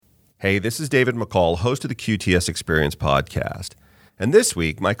Hey, this is David McCall, host of the QTS Experience podcast. And this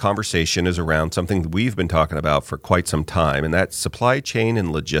week, my conversation is around something that we've been talking about for quite some time, and that's supply chain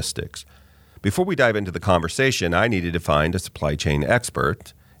and logistics. Before we dive into the conversation, I needed to find a supply chain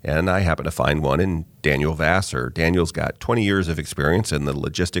expert, and I happened to find one in Daniel Vasseur. Daniel's got 20 years of experience in the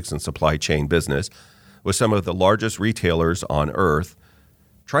logistics and supply chain business with some of the largest retailers on earth,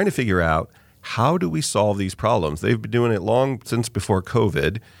 trying to figure out how do we solve these problems. They've been doing it long since before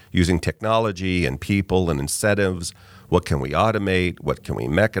COVID, using technology and people and incentives. What can we automate? What can we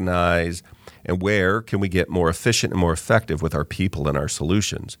mechanize? And where can we get more efficient and more effective with our people and our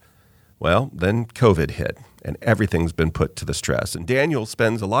solutions? Well, then COVID hit, and everything's been put to the stress. And Daniel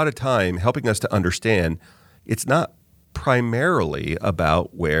spends a lot of time helping us to understand it's not primarily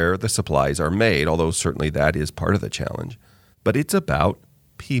about where the supplies are made, although certainly that is part of the challenge, but it's about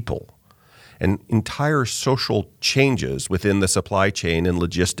people and entire social changes within the supply chain and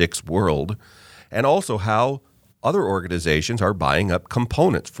logistics world, and also how other organizations are buying up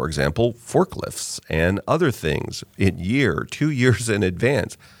components, for example, forklifts and other things in 2 years in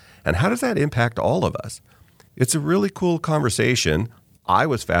advance. And how does that impact all of us? It's a really cool conversation. I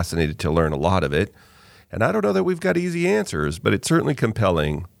was fascinated to learn a lot of it. And I don't know that we've got easy answers, but it's certainly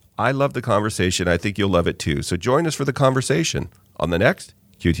compelling. I love the conversation. I think you'll love it too. So join us for the conversation on the next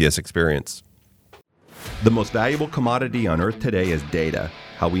QTS Experience. The most valuable commodity on earth today is data.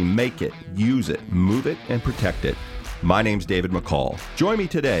 How we make it, use it, move it, and protect it. My name's David McCall. Join me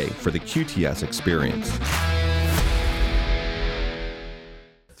today for the QTS Experience.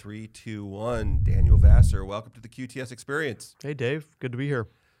 3, 2, 1. Daniel Vasseur, welcome to the QTS Experience. Hey, Dave. Good to be here.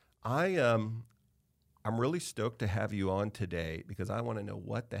 I'm really stoked to have you on today because I want to know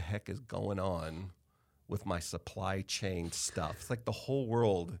what the heck is going on with my supply chain stuff. It's like the whole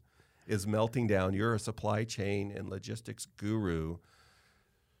world is melting down. You're a supply chain and logistics guru.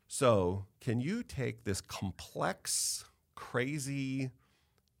 So can you take this complex, crazy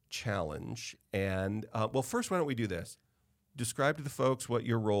challenge and, first, why don't we do this? Describe to the folks what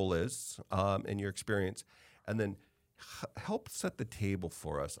your role is and your experience, and then help set the table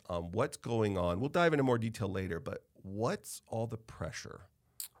for us on what's going on. We'll dive into more detail later, but what's all the pressure?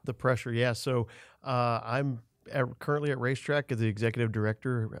 The pressure, yeah. So I'm currently at Racetrack as the executive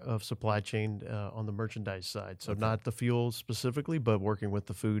director of supply chain on the merchandise side. So not the fuel specifically, but working with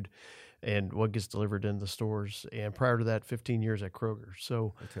the food and what gets delivered in the stores. And prior to that, 15 years at Kroger.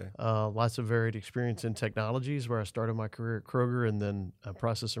 So lots of varied experience in technologies where I started my career at Kroger, and then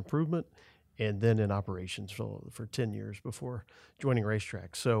process improvement, and then in operations for 10 years before joining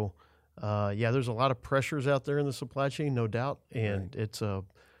Racetrack. So there's a lot of pressures out there in the supply chain, no doubt. And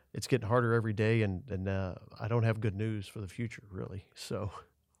it's getting harder every day, and I don't have good news for the future, really. So,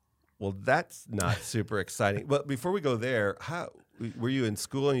 well, that's not super exciting. But before we go there, how were you in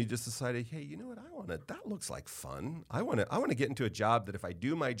school and you just decided, hey, you know what, that looks like fun. I want to get into a job that if I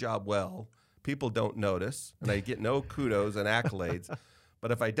do my job well, people don't notice, and I get no kudos and accolades.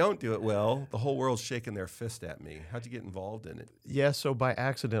 But if I don't do it well, the whole world's shaking their fist at me. How'd you get involved in it? Yeah, so by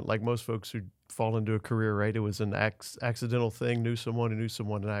accident, like most folks who fall into a career, right? It was an accidental thing, knew someone who knew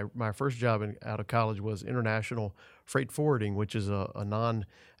someone. And my first job out of college was international freight forwarding, which is a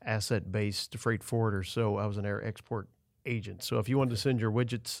non-asset-based freight forwarder. So I was an air export agent. So if you wanted to send your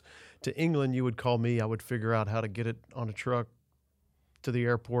widgets to England, you would call me. I would figure out how to get it on a truck to the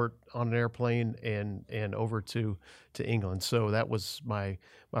airport, on an airplane, and over to England. So that was my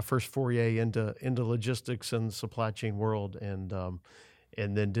first foray into logistics and the supply chain world, and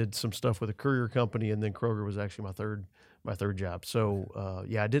then did some stuff with a courier company, and then Kroger was actually my third job. So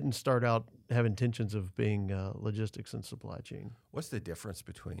I didn't start out having intentions of being logistics and supply chain. What's the difference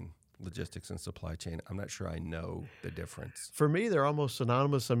between logistics and supply chain? I'm not sure I know the difference. For me, they're almost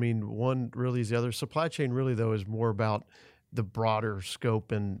synonymous. I mean, one really is the other. Supply chain really, though, is more about the broader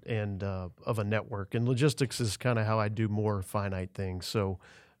scope and of a network. And logistics is kind of how I do more finite things. So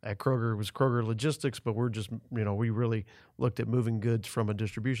at Kroger, it was Kroger Logistics, but we're just, we really looked at moving goods from a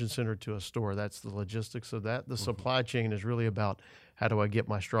distribution center to a store. That's the logistics of that. The supply chain is really about how do I get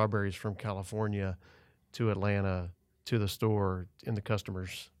my strawberries from California to Atlanta to the store in the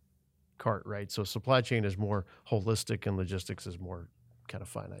customer's cart, right? So supply chain is more holistic and logistics is more kind of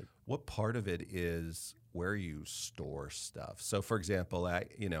finite. What part of it is where you store stuff? So, for example,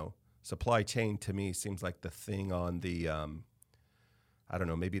 supply chain to me seems like the thing on the,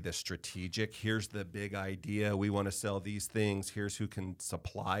 maybe the strategic. Here's the big idea. We want to sell these things. Here's who can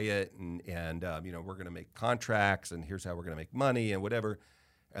supply it, and we're going to make contracts, and here's how we're going to make money, and whatever.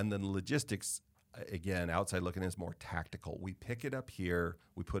 And then logistics, again, outside looking, is more tactical. We pick it up here.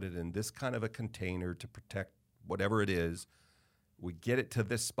 We put it in this kind of a container to protect whatever it is. we get it to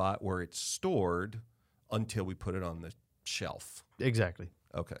this spot where it's stored until we put it on the shelf. Exactly.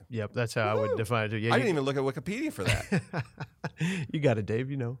 Okay. Yep, that's how I would define it too. Yeah, I didn't even look at Wikipedia for that. You got it, Dave.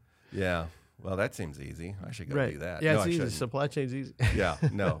 Yeah. Well, that seems easy. I should go do that. Yeah, No, it's I easy. shouldn't. Supply chain's easy. Yeah.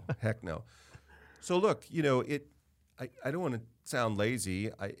 No. Heck no. So look, I don't want to sound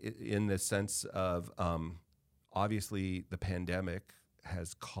lazy in the sense of obviously the pandemic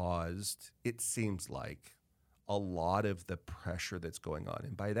has caused, it seems like, a lot of the pressure that's going on.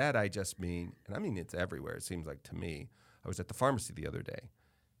 And by that, I just mean, and I mean it's everywhere, it seems like to me. I was at the pharmacy the other day.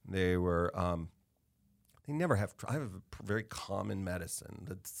 They were, they never have, I have a very common medicine.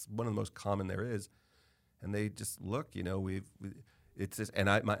 That's one of the most common there is. And they just look, it's this, and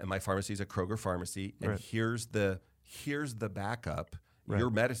my pharmacy is a Kroger pharmacy, and Right. here's the backup. Right. Your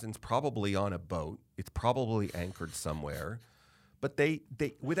medicine's probably on a boat. It's probably anchored somewhere. But they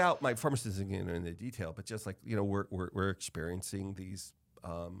without my pharmacist isn't getting into the detail, but just like we're experiencing these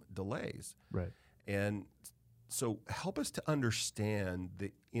delays, Right. and so help us to understand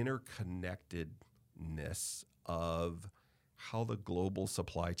the interconnectedness of how the global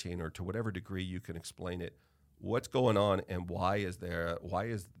supply chain, or to whatever degree you can explain it, what's going on, and why is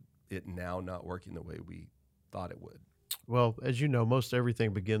it now not working the way we thought it would? Well, as you know, most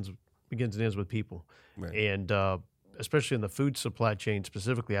everything begins and ends with people, Right. and especially in the food supply chain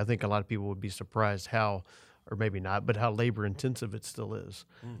specifically, I think a lot of people would be surprised how, or maybe not, but how labor intensive it still is.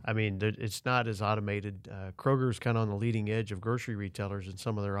 I mean, it's not as automated. Kroger's kind of on the leading edge of grocery retailers in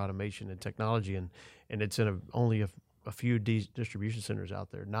some of their automation and technology, and it's in only a few distribution centers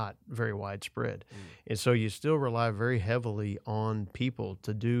out there, not very widespread. And so you still rely very heavily on people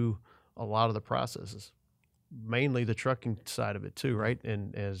to do a lot of the processes, mainly the trucking side of it too, right?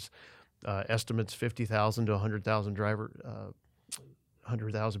 And as estimates, 50,000 to 100,000 driver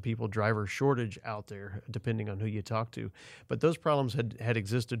 100,000 people driver shortage out there, depending on who you talk to. But those problems had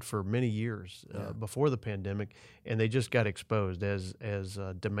existed for many years before the pandemic, and they just got exposed as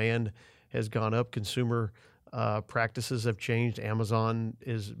demand has gone up. Consumer practices have changed. Amazon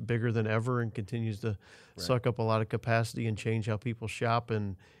is bigger than ever and continues to suck up a lot of capacity and change how people shop,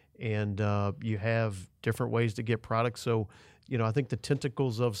 and you have different ways to get products. So, I think the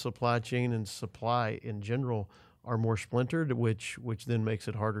tentacles of supply chain and supply in general are more splintered, which then makes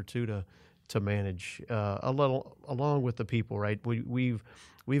it harder to manage. Along with the people, right? We've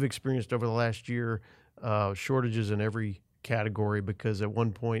experienced over the last year shortages in every category, because at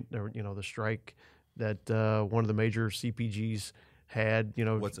one point, the strike that one of the major CPGs had.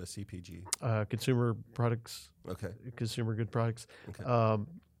 What's a CPG? Consumer products. Okay. Consumer good products. Okay.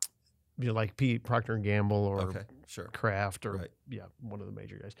 Like Procter and Gamble or Okay. Sure. Kraft or Right. one of the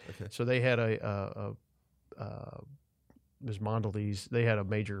major guys. Okay. So they had Ms. Mondelez, they had a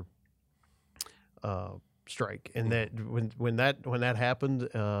major strike, and that when that happened,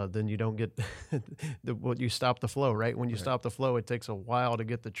 then you don't get you stop the flow, right? When you stop the flow, it takes a while to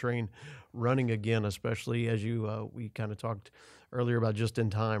get the train running again, especially as we kind of talked earlier about just in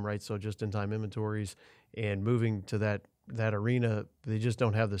time, right? So just in time inventories and moving to that arena, they just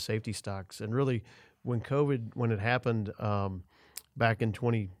don't have the safety stocks. And really, when it happened back in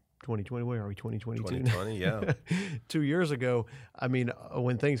 2020, where are we, 2022? 2020, yeah. 2 years ago, I mean,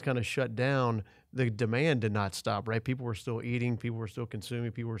 when things kind of shut down, the demand did not stop, right? People were still eating, people were still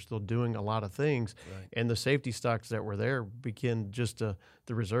consuming, people were still doing a lot of things. Right. And the safety stocks that were there the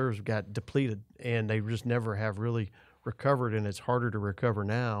reserves got depleted, and they just never have really recovered. And it's harder to recover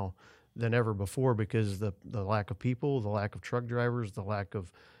now than ever before, because the lack of people, the lack of truck drivers, the lack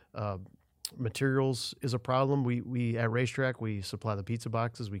of materials is a problem. We at Racetrack, we supply the pizza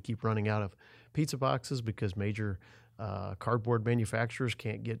boxes. We keep running out of pizza boxes because major cardboard manufacturers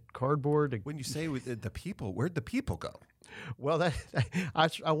can't get cardboard. When you say with the people, where'd the people go? Well,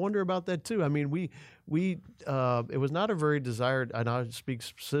 I wonder about that too. I mean, it was not a very desired, and I speak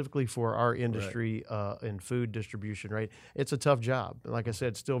specifically for our industry in food distribution, right? It's a tough job. Like I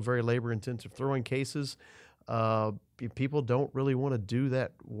said, still very labor intensive. Throwing cases, people don't really want to do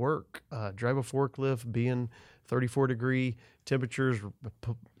that work. Drive a forklift, be in 34-degree temperatures,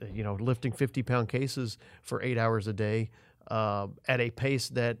 lifting 50-pound cases for 8 hours a day. At a pace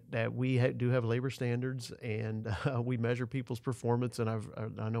that we do have labor standards, and we measure people's performance. And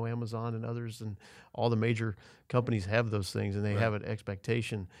I know Amazon and others and all the major companies have those things, and they have an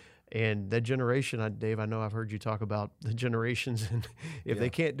expectation. And that generation, Dave, I know I've heard you talk about the generations, and if they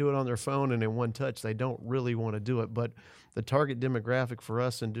can't do it on their phone and in one touch, they don't really want to do it. But the target demographic for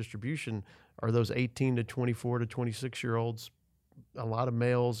us in distribution are those 18 to 24 to 26-year-olds, a lot of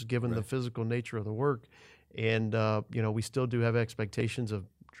males, given the physical nature of the work. And, we still do have expectations of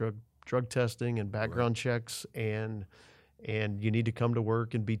drug testing and background checks and and you need to come to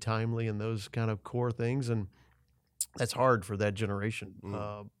work and be timely and those kind of core things. And that's hard for that generation.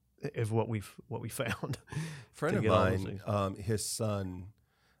 Is what we found. Friend to of get all those mine, things. his son,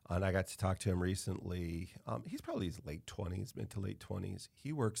 and I got to talk to him recently. He's probably his late 20s, mid to late 20s.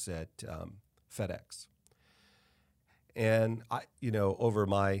 He works at FedEx. And over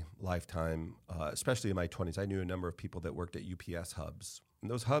my lifetime, especially in my 20s, I knew a number of people that worked at UPS hubs. And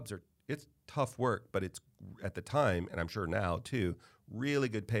those hubs it's tough work, but it's at the time, and I'm sure now too, really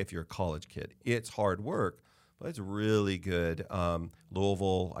good pay if you're a college kid. It's hard work, but it's really good.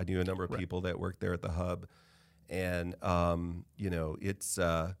 Louisville, I knew a number of people that worked there at the hub, and it's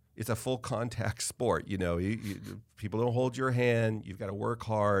a full contact sport. People don't hold your hand. You've got to work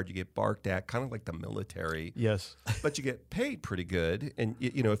hard. You get barked at, kind of like the military. Yes, but you get paid pretty good, and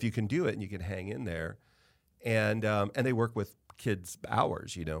if you can do it and you can hang in there, and they work with kids'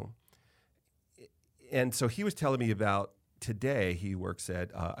 hours. And so he was telling me about today. He works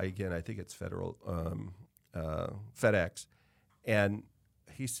at again, I think it's Federal FedEx, and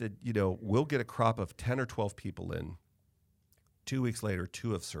he said, we'll get a crop of 10 or 12 people in. 2 weeks later,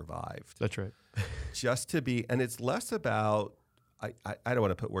 2 have survived. that's right. Just to be, and it's less about, I don't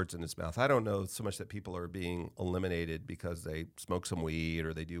want to put words in his mouth. I don't know so much that people are being eliminated because they smoke some weed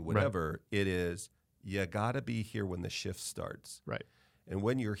or they do whatever. Right. It is, you got to be here when the shift starts. Right. And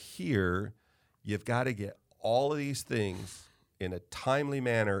when you're here, you've got to get all of these things in a timely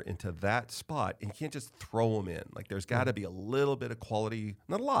manner into that spot. And you can't just throw them in. Like there's got to be a little bit of quality,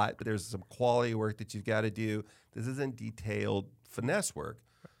 not a lot, but there's some quality work that you've got to do. This isn't detailed finesse work,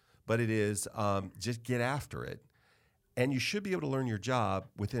 but it is just get after it. And you should be able to learn your job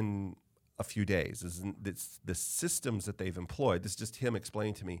within a few days. It's the systems that they've employed. This is just him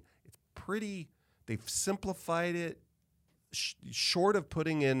explaining to me. It's pretty, they've simplified it short of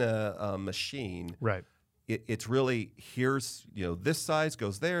putting in a machine. Right. It's really, here's, this size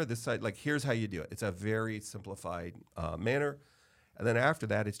goes there, this side, like here's how you do it. It's a very simplified manner. And then after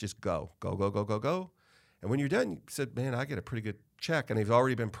that, it's just go. And when you're done, you said, man, I get a pretty good check. And he's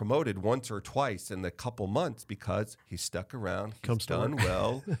already been promoted once or twice in the couple months because he's stuck around. He's done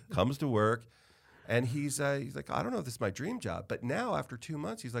well, comes to work. And he's like, I don't know if this is my dream job. But now after 2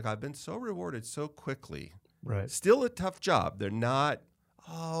 months, he's like, I've been so rewarded so quickly. Right. Still a tough job. They're not,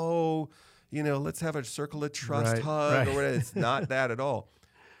 let's have a circle of trust hug or whatever. It's not that at all.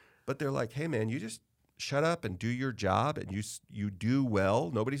 But they're like, hey, man, you just shut up and do your job, and you do well.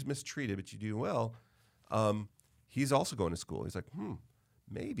 Nobody's mistreated, but you do well. He's also going to school. He's like,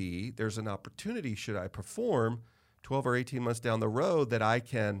 maybe there's an opportunity, should I perform 12 or 18 months down the road, that I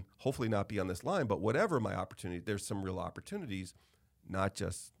can hopefully not be on this line, but whatever my opportunity, there's some real opportunities, not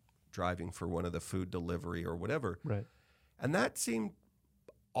just driving for one of the food delivery or whatever. Right. And that seemed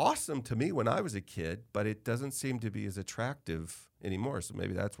awesome to me when I was a kid, but it doesn't seem to be as attractive anymore. So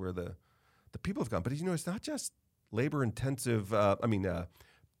maybe that's where the people have gone. But it's not just labor intensive.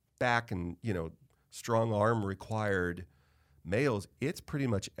 Back and strong arm required males. It's pretty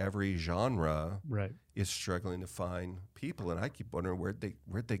much every genre is struggling to find people, and I keep wondering where'd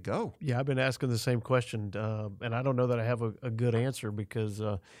they go. Yeah, I've been asking the same question, and I don't know that I have a good answer because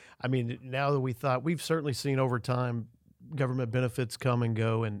now that we've certainly seen over time government benefits come and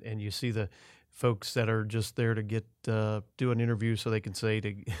go, and you see the folks that are just there to get do an interview so they can say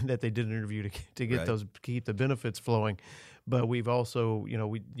that they did an interview to get those, keep the benefits flowing. But we've also,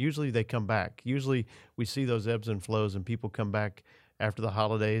 usually they come back. Usually we see those ebbs and flows, and people come back after the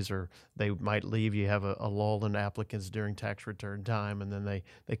holidays, or they might leave. You have a lull in applicants during tax return time, and then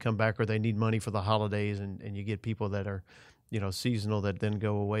they come back, or they need money for the holidays, and you get people that are, seasonal that then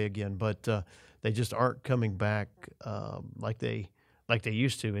go away again. But they just aren't coming back like they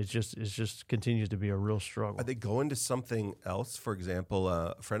used to. It just continues to be a real struggle. Are they going to something else? For example,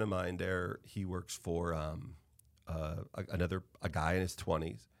 a friend of mine there, he works for a guy in his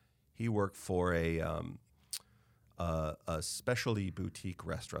 20s. He worked for a specialty boutique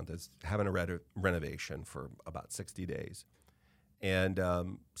restaurant that's having a renovation for about 60 days. And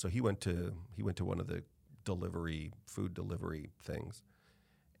so he went to one of the food delivery things.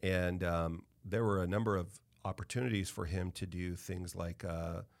 And there were a number of opportunities for him to do things like,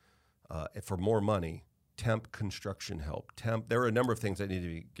 for more money, temp construction help. There were a number of things that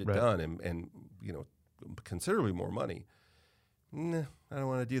needed to get done, and considerably more money. Nah, I don't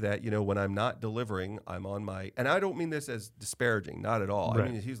want to do that. When I'm not delivering, I'm on my, and I don't mean this as disparaging, not at all. I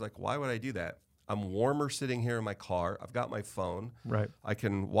mean, he's like, why would I do that? I'm warmer sitting here in my car. I've got my phone. Right. I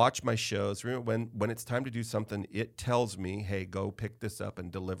can watch my shows. When it's time to do something, it tells me, hey, go pick this up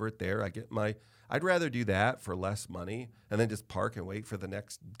and deliver it there. I'd rather do that for less money and then just park and wait for the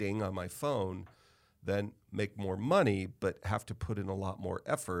next ding on my phone then make more money, but have to put in a lot more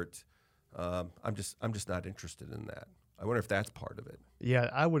effort. I'm just not interested in that. I wonder if that's part of it. Yeah,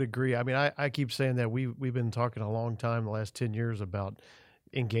 I would agree. I mean, I keep saying that we've been talking a long time, the last 10 years, about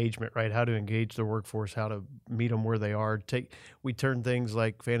engagement, right? How to engage the workforce, how to meet them where they are. We turn things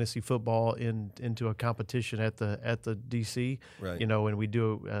like fantasy football into a competition at the DC, Right. and we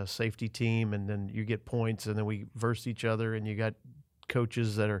do a safety team, and then you get points, and then we verse each other, and you got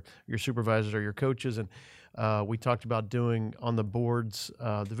coaches that are your supervisors or your coaches. And we talked about doing on the boards,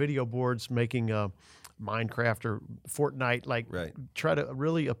 the video boards, making Minecraft or Fortnite, Right. try to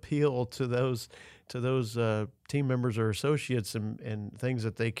really appeal to those team members or associates and things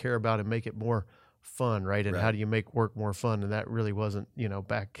that they care about and make it more fun, right? And Right. how do you make work more fun? And that really wasn't,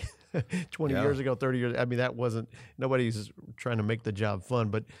 back 20 Yeah. years ago, 30 years. I mean, that wasn't, nobody's trying to make the job fun,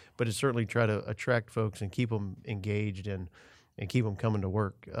 but it certainly try to attract folks and keep them engaged and keep them coming to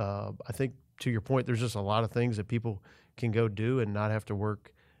work. I think to your point, there's just a lot of things that people can go do and not have to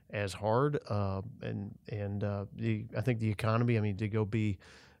work as hard. I think the economy, I mean, to go be,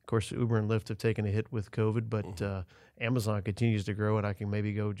 of course, Uber and Lyft have taken a hit with COVID, but Amazon continues to grow, and I can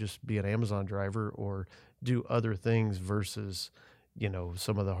maybe go just be an Amazon driver or do other things versus,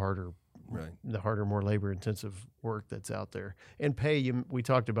 some of the harder, Right. more labor-intensive work that's out there. And pay, we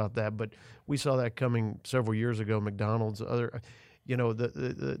talked about that, but we saw that coming several years ago. McDonald's, other,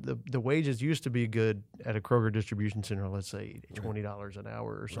 the wages used to be good at a Kroger distribution center, let's say $20 an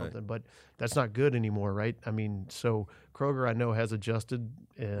hour or something, but that's not good anymore, right? I mean, so Kroger, I know, has adjusted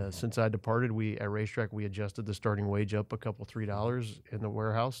since I departed. At Racetrack, we adjusted the starting wage up a couple, $3 in the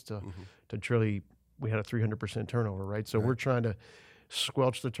warehouse to truly, we had a 300% turnover, right? So we're trying to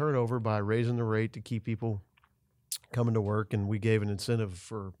squelch the turnover by raising the rate to keep people coming to work, and we gave an incentive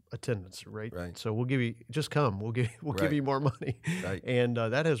for attendance, right? Right. So we'll give you, just come, we'll give you more money, Right. and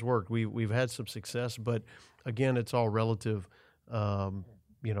that has worked. We've had some success, but again, it's all relative,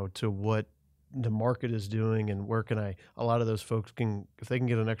 to what the market is doing and where can a lot of those folks if they can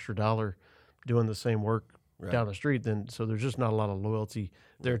get an extra dollar doing the same work down the street, then so there's just not a lot of loyalty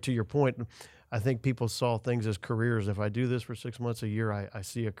there. To your point, I think people saw things as careers. If I do this for 6 months, a year, I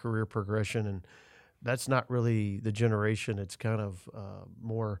see a career progression, and that's not really the generation. It's kind of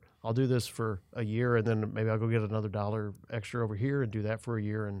more, I'll do this for a year, and then maybe I'll go get another dollar extra over here and do that for a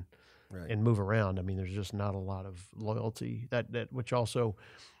year and move around. I mean, there's just not a lot of loyalty that which also,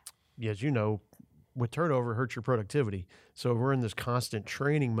 as you know, with turnover hurts your productivity. So we're in this constant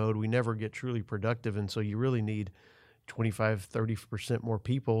training mode. We never get truly productive, and so you really need 25, 30% more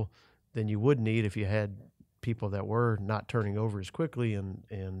people than you would need if you had people that were not turning over as quickly.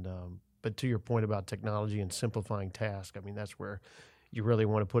 But to your point about technology and simplifying tasks, I mean, that's where you really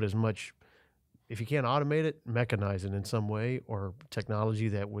want to put as much, if you can't automate it, mechanize it in some way, or technology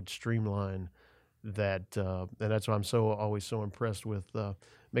that would streamline that. And that's why I'm always so impressed with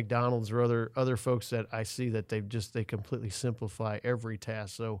McDonald's or other folks that I see that they completely simplify every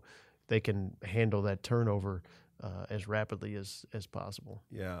task so they can handle that turnover as rapidly as possible.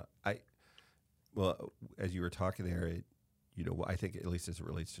 Yeah. Well, as you were talking there, I think at least as it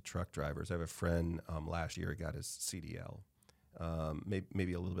relates to truck drivers, I have a friend last year got his CDL,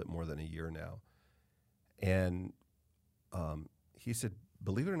 maybe a little bit more than a year now. And he said,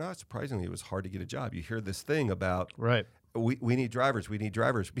 believe it or not, surprisingly, it was hard to get a job. You hear this thing about, we need drivers,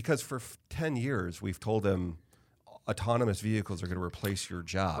 because for 10 years we've told them autonomous vehicles are going to replace your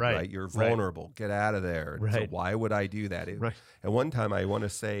job, right? You're vulnerable. Get out of there. So why would I do that? At one time, I want to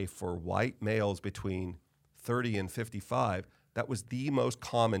say for white males between 30 and 55, that was the most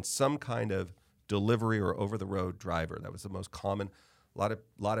common, some kind of delivery or over-the-road driver. That was the most common. A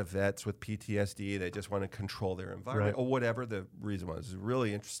lot of vets with PTSD, they just want to control their environment or whatever the reason was. It's a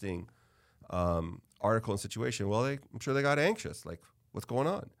really interesting article and situation. Well, I'm sure they got anxious, like, what's going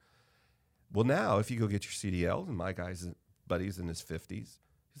on? Well, now, if you go get your CDL, and my buddy's in his 50s,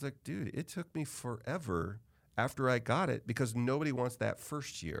 he's like, dude, it took me forever after I got it because nobody wants that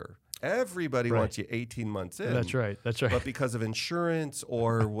first year. Everybody wants you 18 months in. That's right. But because of insurance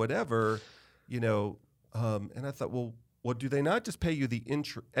or whatever, and I thought, well, do they not just pay you the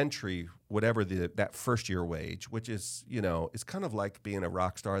entry, whatever that first year wage, which is, it's kind of like being a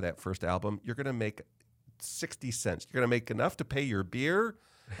rock star, that first album. You're going to make 60 cents. You're going to make enough to pay your beer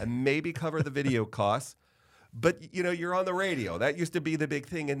and maybe cover the video costs. But, you're on the radio. That used to be the big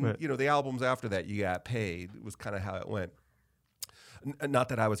thing. And, the albums after that, you got paid. It was kind of how it went. Not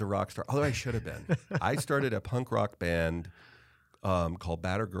that I was a rock star, although I should have been. I started a punk rock band called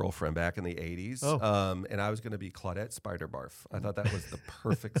Batter Girlfriend back in the 80s. And I was going to be Claudette Spiderbarf. I thought that was the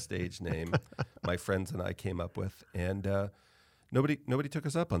perfect stage name my friends and I came up with. And nobody took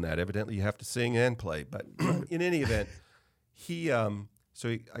us up on that. Evidently, you have to sing and play. But in any event,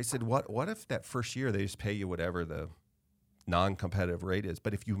 I said, what if that first year they just pay you whatever the non-competitive rate is,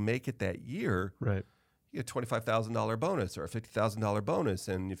 but if you make it that year, Right. you get a $25,000 bonus or a $50,000 bonus,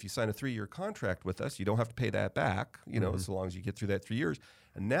 and if you sign a 3-year contract with us, you don't have to pay that back. So long as you get through that 3 years.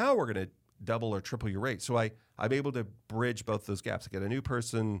 And now we're going to double or triple your rate. So I'm able to bridge both those gaps. I get a new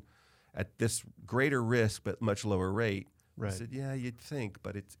person at this greater risk but much lower rate. Right. I said, yeah, you'd think,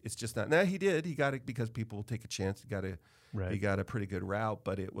 but it's just not. Now he did. He got it because people will take a chance. He got a pretty good route,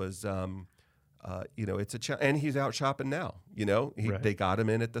 but it was, it's a and he's out shopping now. They got him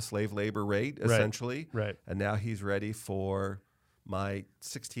in at the slave labor rate essentially, Right. And now he's ready for my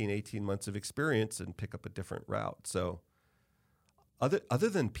 16, 18 months of experience and pick up a different route. So, other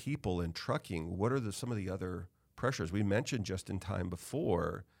than people in trucking, what are some of the other pressures we mentioned just in time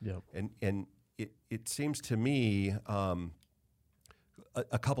before? Yeah. And it seems to me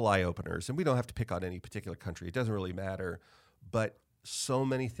a couple eye openers, and we don't have to pick on any particular country. It doesn't really matter, but so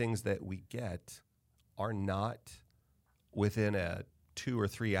many things that we get are not within a 2 or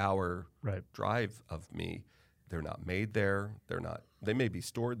 3 hour drive of me. They're not made there. They may be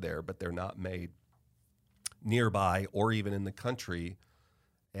stored there, but they're not made nearby or even in the country.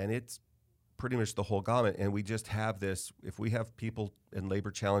 And it's pretty much the whole gamut. And we just have this, if we have people and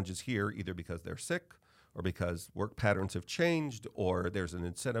labor challenges here, either because they're sick or because work patterns have changed, or there's an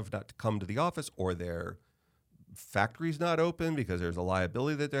incentive not to come to the office, or their factory's not open because there's a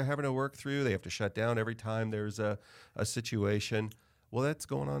liability that they're having to work through. They have to shut down every time there's a situation. Well, that's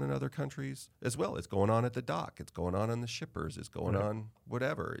going on in other countries as well. It's going on at the dock. It's going on the shippers. It's going on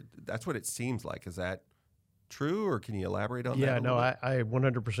whatever. That's what it seems like. Is that true, or can you elaborate on that? Yeah, no, I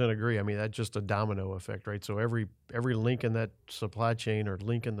 100% agree. I mean, that's just a domino effect, right? So every link in that supply chain or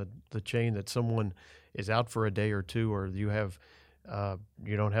link in the chain that someone is out for a day or two, or you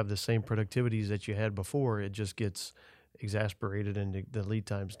don't have the same productivities that you had before, it just gets exasperated, and the lead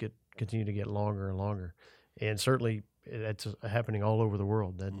times continue to get longer and longer. And certainly that's happening all over the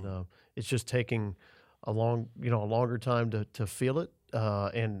world. And it's just taking a longer time to feel it.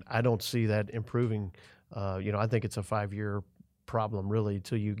 And I don't see that improving. I think it's a 5-year problem really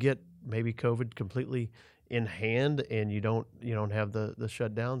till you get maybe COVID completely in hand and you don't have the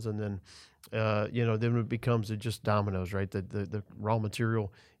shutdowns, and then then it becomes just dominoes, right? The raw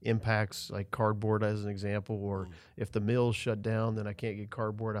material impacts, like cardboard as an example, or if the mill's shut down, then I can't get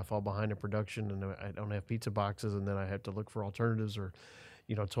cardboard. I fall behind in production, and I don't have pizza boxes, and then I have to look for alternatives, or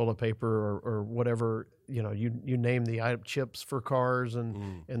toilet paper or whatever, you name the item, chips for cars,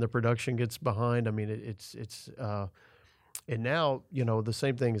 and the production gets behind. I mean, it's and now, the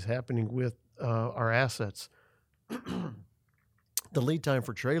same thing is happening with our assets. The lead time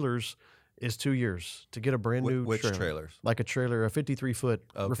for trailers is 2 years to get a brand new Which trailer. trailers? Like a trailer, a 53-foot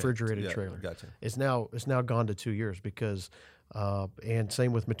refrigerated trailer. Gotcha. It's now gone to 2 years because, and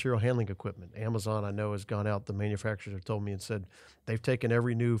same with material handling equipment. Amazon, I know, has gone out. The manufacturers have told me and said they've taken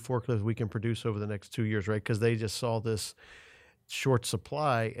every new forklift we can produce over the next 2 years, right? Because they just saw this short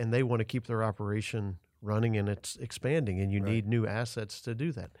supply and they want to keep their operation running, and it's expanding, and you need new assets to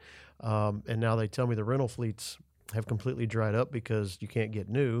do that. And now they tell me the rental fleets have completely dried up because you can't get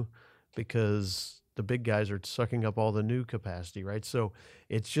new, because the big guys are sucking up all the new capacity, right? So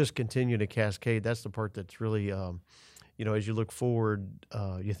it's just continuing to cascade. That's the part that's really, as you look forward,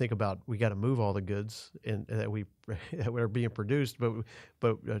 you think about, we got to move all the goods that are being produced,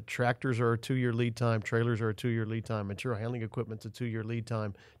 but tractors are a 2-year lead time, trailers are a 2-year lead time, material handling equipment's a 2-year lead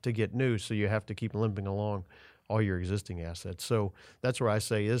time to get new. So you have to keep limping along all your existing assets. So that's where I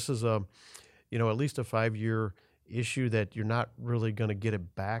say this is at least a 5-year issue that you're not really going to get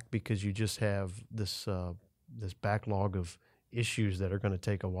it back, because you just have this backlog of issues that are going to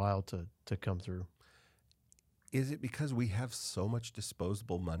take a while to come through. Is it because we have so much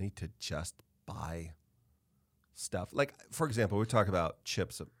disposable money to just buy stuff? Like, for example, we talked about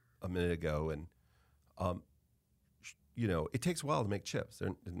chips a minute ago, and it takes a while to make chips.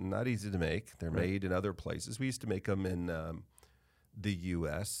 They're not easy to make. They're made in other places. We used to make them in the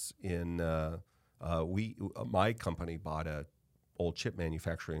U.S. My company bought a old chip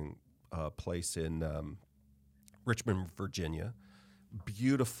manufacturing place in Richmond, Virginia.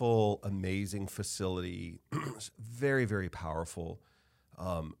 Beautiful, amazing facility, very, very powerful.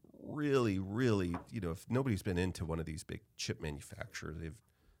 Really, really, if nobody's been into one of these big chip manufacturers,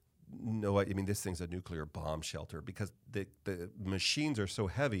 this thing's a nuclear bomb shelter, because the machines are so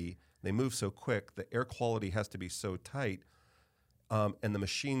heavy, they move so quick, the air quality has to be so tight. And the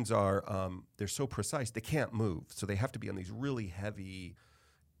machines are, they're so precise, they can't move. So they have to be on these really heavy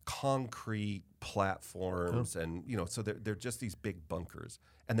concrete platforms, and so they're just these big bunkers,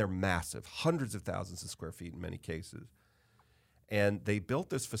 and they're massive, hundreds of thousands of square feet in many cases. And they built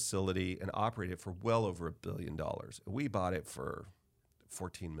this facility and operated it for well over $1 billion. We bought it for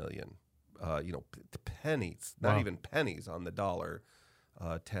 $14 million. Pennies, not even pennies on the dollar,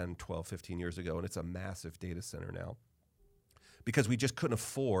 10, 12, 15 years ago, and it's a massive data center now. Because we just couldn't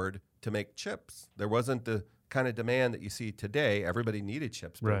afford to make chips. There wasn't the kind of demand that you see today. Everybody needed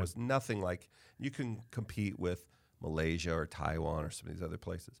chips, but it was nothing like you can compete with Malaysia or Taiwan or some of these other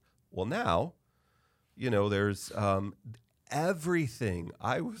places. Well, now, there's everything.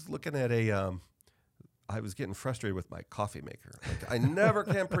 I was looking at I was getting frustrated with my coffee maker. Like, I never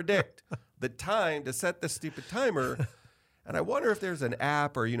can predict the time to set this stupid timer. And I wonder if there's an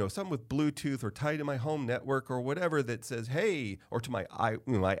app or, something with Bluetooth or tied to my home network or whatever that says, hey, or to my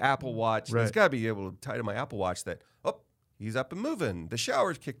Apple Watch. Right. There's got to be able to tie to my Apple Watch that, he's up and moving. The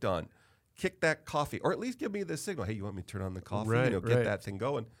shower's kicked on. Kick that coffee. Or at least give me the signal. Hey, you want me to turn on the coffee? Get that thing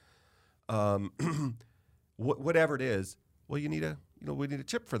going. Whatever it is, well, we need a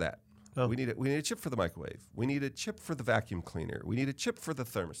chip for that. Oh. We need a chip for the microwave. We need a chip for the vacuum cleaner. We need a chip for the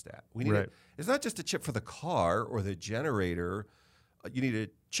thermostat. It's not just a chip for the car or the generator. You need a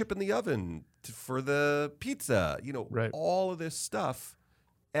chip in the oven for the pizza. All of this stuff,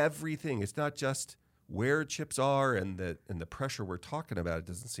 everything. It's not just where chips are and the pressure we're talking about. It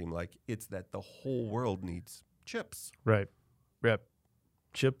doesn't seem like it's that the whole world needs chips. Right. Yep.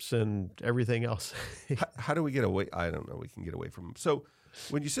 Chips and everything else. How do we get away? I don't know. We can get away from them. So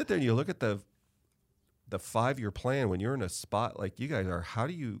when you sit there and you look at the 5-year plan, when you're in a spot like you guys are, how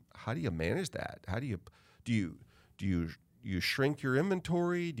do you manage that? How do you shrink your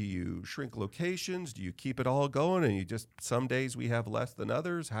inventory? Do you shrink locations? Do you keep it all going? And you just, some days we have less than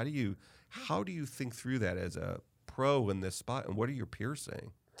others. How do you think through that as a pro in this spot? And what are your peers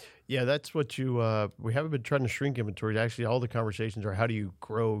saying? Yeah, that's what we haven't been trying to shrink inventory. Actually, all the conversations are how do you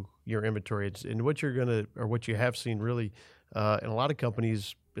grow your inventory? And what you have seen really, in a lot of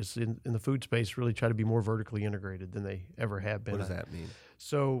companies is in the food space, really try to be more vertically integrated than they ever have been. What does that mean?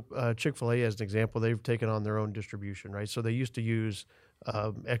 So Chick-fil-A, as an example, they've taken on their own distribution, right? So they used to use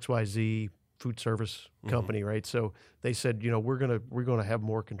XYZ food service company, right? So they said, we're gonna have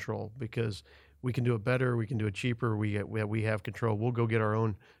more control because we can do it better, we can do it cheaper, we have control. We'll go get our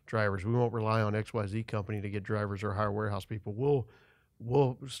own drivers. We won't rely on XYZ company to get drivers or hire warehouse people.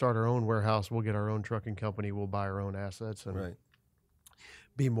 We'll start our own warehouse. We'll get our own trucking company. We'll buy our own assets and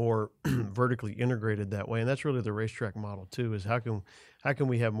be more vertically integrated that way. And that's really the racetrack model too, is how can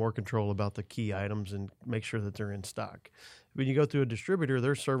we have more control about the key items and make sure that they're in stock. When you go through a distributor,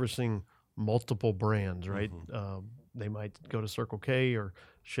 they're servicing multiple brands, right? They might go to Circle K or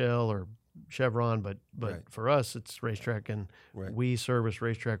Shell or Chevron, but for us, it's racetrack, and we service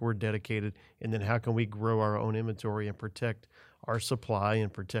racetrack. We're dedicated. And then how can we grow our own inventory and protect our supply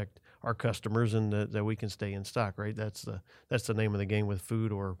and protect our customers, and that we can stay in stock, right? That's the name of the game with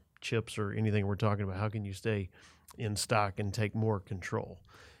food or chips or anything we're talking about. How can you stay in stock and take more control?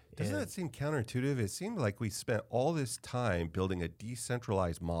 Doesn't that seem counterintuitive? It seemed like we spent all this time building a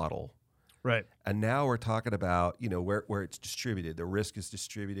decentralized model. Right. And now we're talking about, where it's distributed. The risk is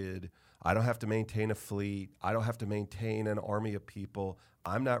distributed. I don't have to maintain a fleet. I don't have to maintain an army of people.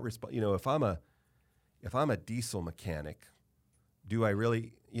 I'm not responsible. If I'm a diesel mechanic, do I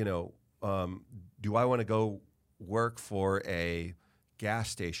really, do I want to go work for a gas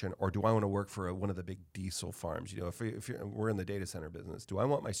station, or do I want to work for one of the big diesel farms? If we're in the data center business, do I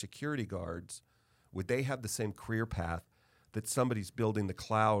want my security guards, would they have the same career path that somebody's building the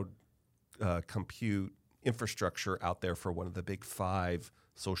cloud compute infrastructure out there for one of the big 5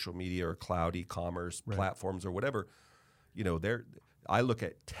 social media or cloud e-commerce platforms or whatever? I look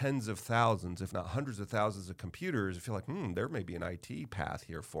at tens of thousands, if not hundreds of thousands of computers. I feel like, there may be an IT path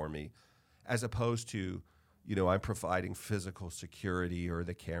here for me, as opposed to, I'm providing physical security or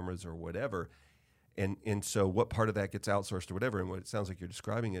the cameras or whatever. And so what part of that gets outsourced or whatever? And what it sounds like you're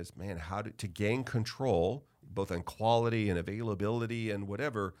describing is, man, how to gain control, both on quality and availability and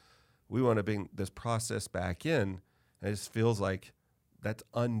whatever. We want to bring this process back in. And it just feels like that's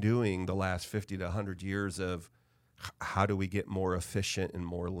undoing the last 50 to 100 years of how do we get more efficient and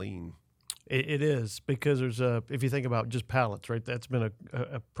more lean. It is, because if you think about just pallets, right? That's been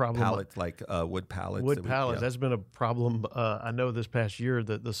a problem. Pallets, like wood pallets. Wood pallets. That's been a problem. I know this past year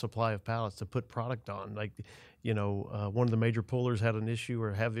that the supply of pallets to put product on, one of the major pullers had an issue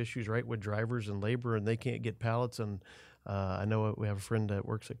or have issues, right, with drivers and labor, and they can't get pallets. And I know we have a friend that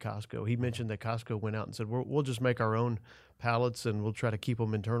works at Costco. He mentioned that Costco went out and said, we'll just make our own pallets and we'll try to keep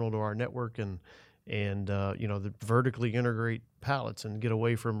them internal to our network. And and vertically integrate pallets and get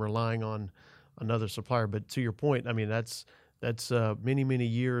away from relying on another supplier. But to your point, I mean, that's many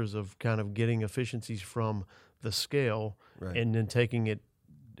years of kind of getting efficiencies from the scale Right. and then taking it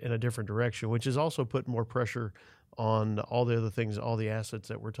in a different direction, which is also putting more pressure on all the other things, all the assets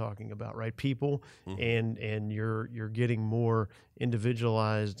that we're talking about, right? People, and you're getting more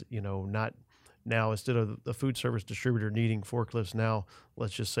individualized, not now, instead of the food service distributor needing forklifts, now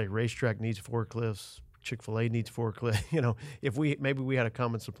let's just say Racetrack needs forklifts, Chick-fil-A needs forklifts. If maybe we had a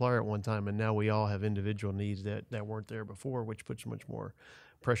common supplier at one time, and now we all have individual needs that weren't there before, which puts much more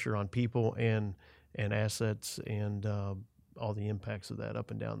pressure on people and assets and all the impacts of that up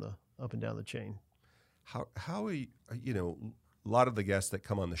and down the chain. How are you, a lot of the guests that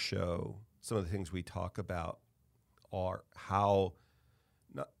come on the show, some of the things we talk about are how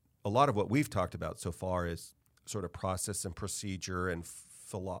a lot of what we've talked about so far is sort of process and procedure and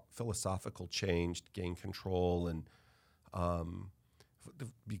philosophical change to gain control and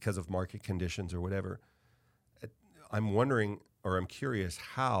because of market conditions or whatever. I'm wondering, or I'm curious,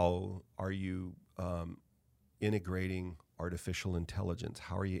 how are you integrating artificial intelligence?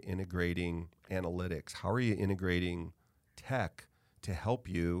 How are you integrating analytics? How are you integrating tech to help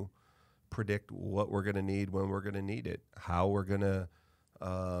you predict what we're going to need when we're going to need it? How we're going to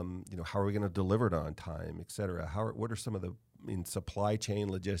how are we going to deliver it on time, et cetera? What are some of in supply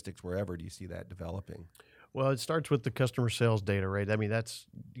chain, logistics, wherever do you see that developing? Well, it starts with the customer sales data, right? I mean, that's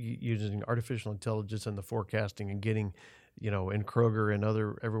using artificial intelligence and the forecasting and getting, in Kroger and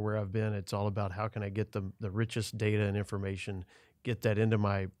everywhere I've been, it's all about how can I get the richest data and information, get that into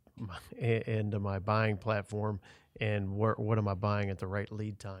my buying platform, and what am I buying at the right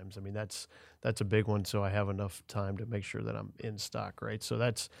lead times? I mean, that's a big one. So I have enough time to make sure that I'm in stock, right? So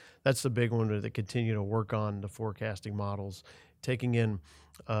that's the big one that continue to work on the forecasting models, taking in,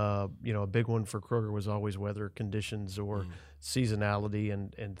 a big one for Kroger was always weather conditions or seasonality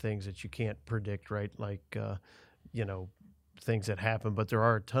and things that you can't predict, right? Like, things that happen, but there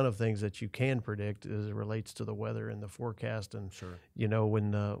are a ton of things that you can predict as it relates to the weather and the forecast. And sure,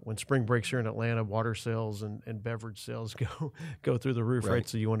 when spring breaks here in Atlanta, water sales and beverage sales go through the roof, right?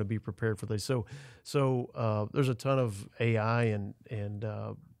 So you want to be prepared for this. So there's a ton of AI and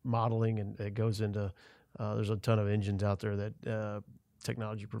modeling, and it goes into there's a ton of engines out there that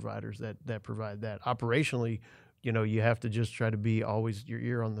technology providers that provide that. Operationally, you have to just try to be always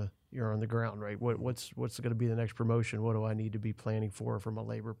you're on the ground, right? What's going to be the next promotion? What do I need to be planning for from a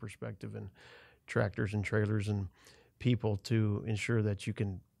labor perspective, and tractors and trailers and people to ensure that you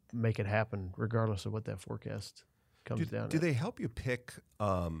can make it happen regardless of what that forecast comes down to. Do they help you pick,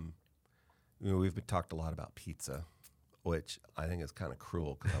 we've talked a lot about pizza, which I think is kind of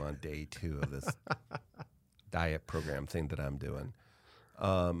cruel because I'm on day 2 of this diet program thing that I'm doing.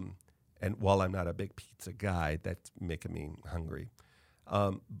 And while I'm not a big pizza guy, that's making me hungry.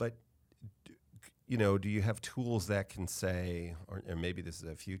 But, do you have tools that can say, or maybe this is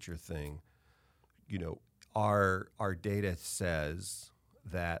a future thing, our data says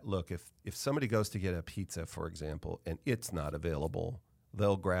that, look, if somebody goes to get a pizza, for example, and it's not available,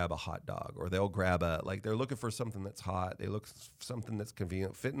 they'll grab a hot dog, or they'll grab they're looking for something that's hot. They look for something that's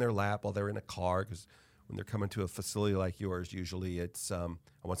convenient, fit in their lap while they're in a car, because when they're coming to a facility like yours, usually it's, I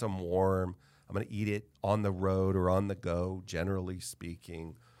want something warm. I'm going to eat it on the road or on the go, generally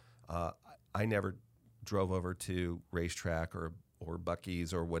speaking. I never drove over to Racetrack or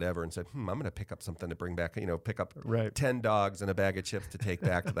Buc-ee's or whatever and said, I'm going to pick up something to bring back, pick up 10 dogs and a bag of chips to take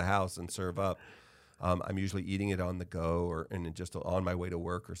back to the house and serve up. I'm usually eating it on the go and just on my way to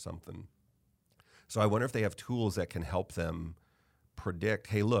work or something. So I wonder if they have tools that can help them predict,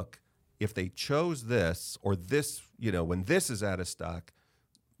 hey, look, if they chose this or this, when this is out of stock,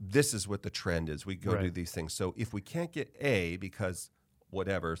 this is what the trend is. We go do these things. So if we can't get A because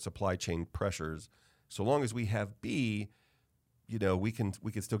whatever, supply chain pressures, so long as we have B, we can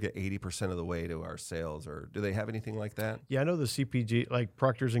still get 80% of the way to our sales. Or do they have anything like that? Yeah, I know the CPG, like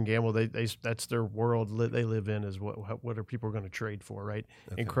Procter's and Gamble, they that's their world they live in, is what are people going to trade for, right?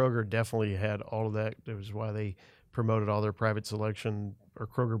 Okay. And Kroger definitely had all of that. That was why they promoted all their private selection or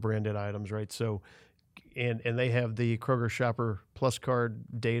Kroger branded items, right? So, and they have the Kroger Shopper Plus card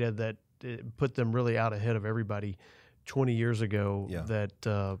data that put them really out ahead of everybody 20 years ago. Yeah.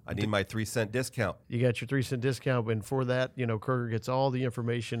 That I need my 3-cent discount. You got your 3-cent discount, and for that, Kroger gets all the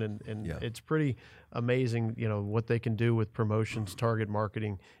information, and it's pretty amazing, what they can do with promotions, target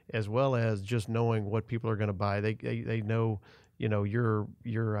marketing, as well as just knowing what people are going to buy. They know,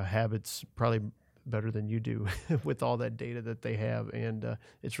 your habits probably better than you do with all that data that they have, and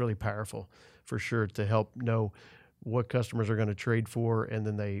it's really powerful for sure to help know what customers are going to trade for, and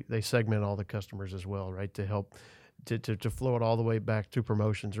then they segment all the customers as well, right, to help to flow it all the way back to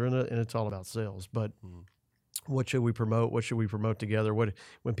promotions, and it's all about sales. But what should we promote? What should we promote together? When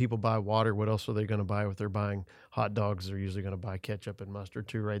people buy water, what else are they going to buy? If they're buying hot dogs, they're usually going to buy ketchup and mustard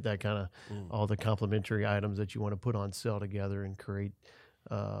too, right? That kind of all the complementary items that you want to put on sale together and create.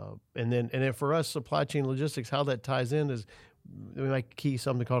 And then for us, supply chain logistics, how that ties in is we might key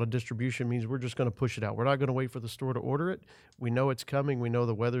something called a distribution. Means we're just going to push it out. We're not going to wait for the store to order it. We know it's coming. We know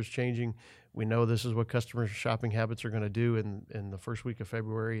the weather's changing. We know this is what customers' shopping habits are going to do in the first week of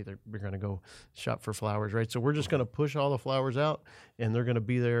February. They're going to go shop for flowers, right? So we're just going to push all the flowers out, and they're going to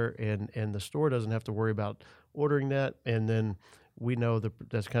be there, and the store doesn't have to worry about ordering that. And then we know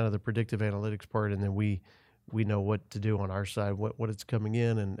that's kind of the predictive analytics part, and then we know what to do on our side, what it's coming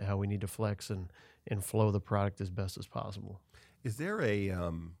in, and how we need to flex and flow the product as best as possible. Is there a,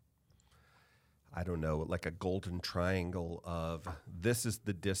 I don't know, like a golden triangle of this is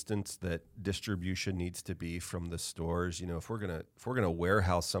the distance that distribution needs to be from the stores? You know, if we're gonna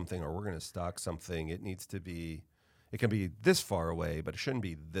warehouse something or we're gonna stock something, it can be this far away, but it shouldn't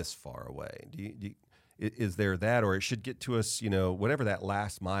be this far away. Is there that, or it should get to us, you know, whatever that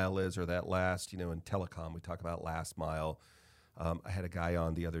last mile is, or that last, you know, in telecom, we talk about last mile. I had a guy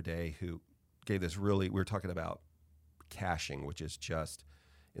on the other day who gave this we were talking about caching, which is just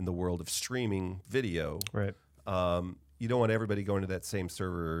in the world of streaming video. Right. You don't want everybody going to that same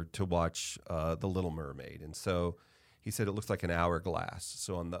server to watch The Little Mermaid. And so he said it looks like an hourglass.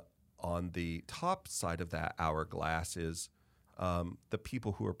 So on the top side of that hourglass is the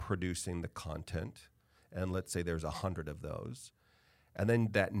people who are producing the content. And let's say there's 100 of those. And then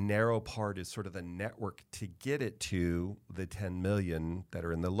that narrow part is sort of the network to get it to the 10 million that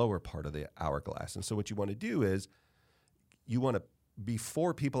are in the lower part of the hourglass. And so what you want to do is you want to,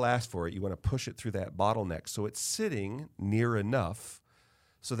 before people ask for it, you want to push it through that bottleneck so it's sitting near enough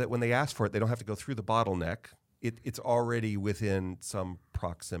so that when they ask for it, they don't have to go through the bottleneck. It's already within some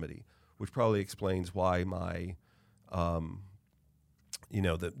proximity, which probably explains why my you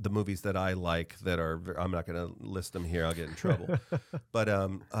know, the movies that I like that are, I'm not going to list them here, I'll get in trouble. But,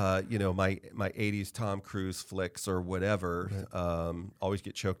 you know, my 80s Tom Cruise flicks or whatever always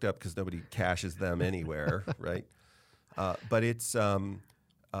get choked up because nobody caches them anywhere, right? But it's, I'm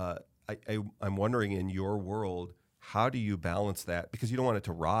wondering in your world, how do you balance that? Because you don't want it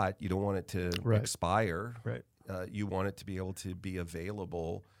to rot. You don't want it to expire. Right. You want it to be able to be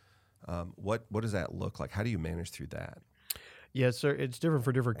available. What does that look like? How do you manage through that? Yeah, sir. It's different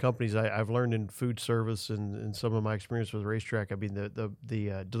for different companies. I've learned in food service and some of my experience with racetrack. I mean,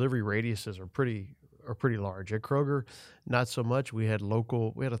 the delivery radiuses are pretty large. At Kroger, not so much. We had a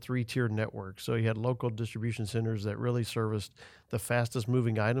 3-tiered network. So you had local distribution centers that really serviced the fastest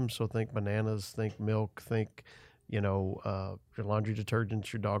moving items. So think bananas, think milk, think, you know, your laundry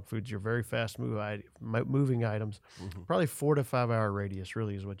detergents, your dog foods, your very fast moving items. Mm-hmm. Probably 4 to 5 hour radius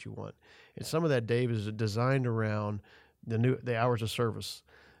really is what you want. And some of that, Dave, is designed around the hours of service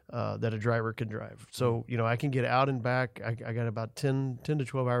that a driver can drive. So, you know, I can get out and back. I got about 10 to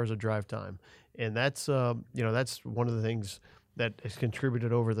 12 hours of drive time. And that's, you know, that's one of the things that has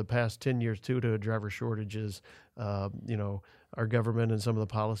contributed over the past 10 years too to a driver shortage is, you know, our government and some of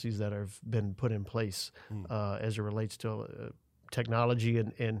the policies that have been put in place as it relates to technology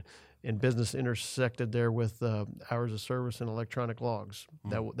and business intersected there with hours of service and electronic logs.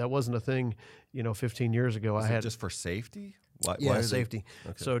 That wasn't a thing, you know, 15 years ago. Is it just for safety? Why safety.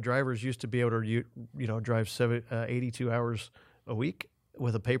 Okay. So drivers used to be able to, you know, drive 82 hours a week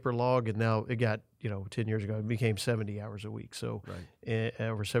with a paper log, and now it got, you know, 10 years ago, it became 70 hours a week. So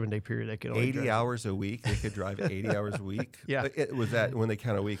over a 7-day period, they could only 80 hours a week. They could drive 80 hours a week. Yeah. Was that, when they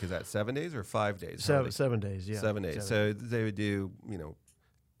count a week, is that 7 days or 5 days? 7 days, yeah. 7 days. So they would do, you know,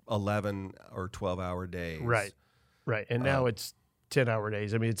 11 or 12-hour days. Right. And now it's 10-hour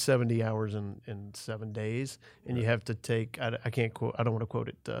days. I mean, it's 70 hours in 7 days, and you have to take, I don't want to quote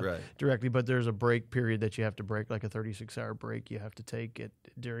it directly, but there's a break period that you have to break, like a 36-hour break you have to take it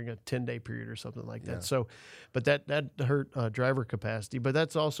during a 10-day period or something like that. So, but that hurt driver capacity, but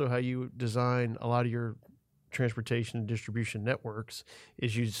that's also how you design a lot of your transportation and distribution networks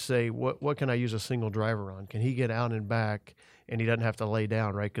is you say, what can I use a single driver on? Can he get out and back and he doesn't have to lay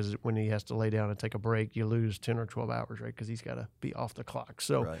down, right? Because when he has to lay down and take a break, you lose 10 or 12 hours, right? Because he's got to be off the clock.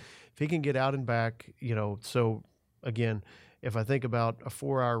 So if he can get out and back, you know, so again, if I think about a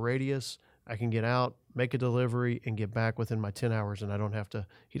 4-hour radius, I can get out, make a delivery, and get back within my 10 hours, and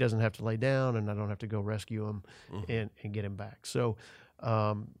he doesn't have to lay down, and I don't have to go rescue him and get him back. So,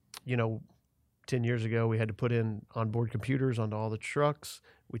 you know, 10 years ago, we had to put in onboard computers onto all the trucks.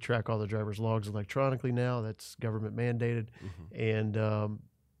 We track all the drivers' logs electronically now. That's government mandated, and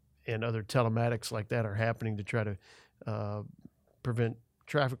other telematics like that are happening to try to prevent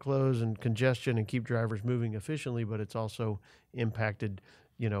traffic flows and congestion and keep drivers moving efficiently. But it's also impacted,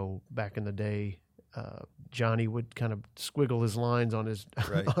 back in the day, Johnny would kind of squiggle his lines on his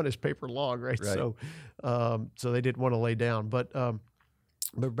Right. on his paper log, right? Right. So they didn't want to lay down. But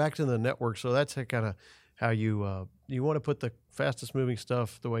back to the network. So that's kind of how you want to put the fastest moving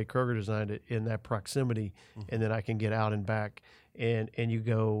stuff the way Kroger designed it in that proximity, and then I can get out and back, and you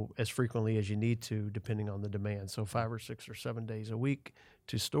go as frequently as you need to depending on the demand. So 5 or 6 or 7 days a week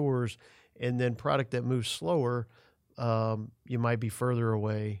to stores, and then product that moves slower, you might be further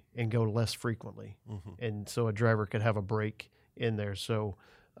away and go less frequently, and so a driver could have a break in there. So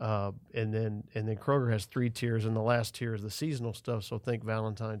and then Kroger has 3 tiers, and the last tier is the seasonal stuff. So think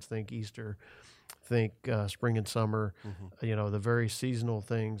Valentine's, think Easter, think spring and summer, the very seasonal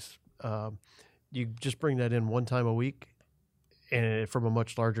things. You just bring that in one time a week, and from a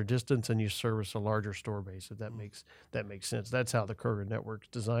much larger distance, and you service a larger store base. If that makes sense. That's how the Kroger network's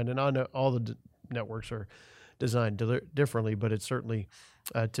designed, and I know all the networks are designed differently, but it's certainly,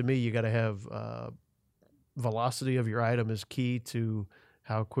 to me, you got to have velocity of your item is key to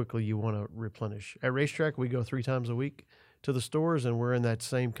how quickly you want to replenish. At Racetrack, we go 3 times a week to the stores, and we're in that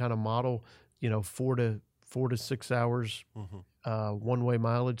same kind of model, 4 to 6 hours, one-way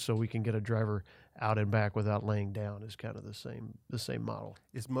mileage, so we can get a driver out and back without laying down is kind of the same model.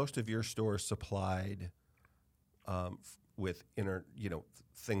 Is most of your stores supplied with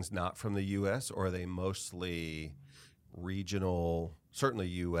things not from the U.S., or are they mostly regional, certainly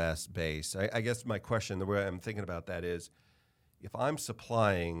U.S. based? I guess my question, the way I'm thinking about that is, if I'm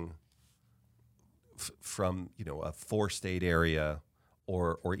supplying from a 4-state area,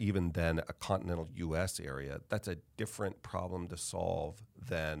 or even then a continental U.S. area, that's a different problem to solve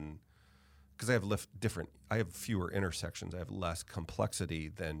than, because I have fewer intersections, I have less complexity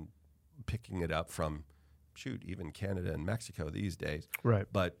than picking it up from, even Canada and Mexico these days. Right.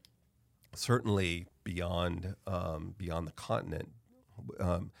 But certainly beyond the continent,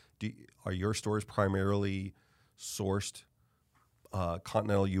 are your stores primarily sourced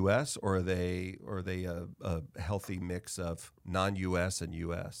continental U.S., or are they a healthy mix of non-U.S. and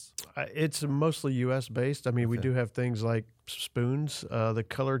U.S.? It's mostly U.S. based. I mean, we do have things like spoons, the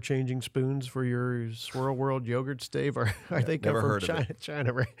color changing spoons for your Swirl World yogurt stave. They come from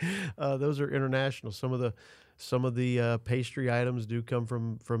China, right? Those are international. Some of the pastry items do come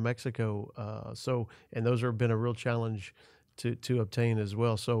from Mexico. And those have been a real challenge to obtain as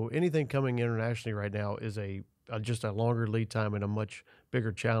well. So anything coming internationally right now is just a longer lead time and a much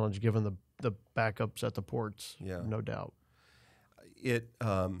bigger challenge given the backups at the ports, no doubt. As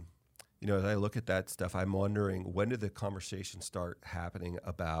I look at that stuff, I'm wondering, when did the conversation start happening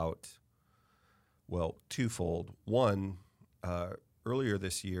about, twofold. One, earlier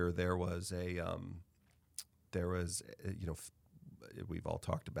this year, we've all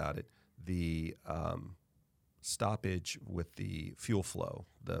talked about it, the stoppage with the fuel flow,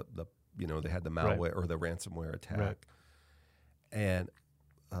 they had the malware or the ransomware attack. Right. And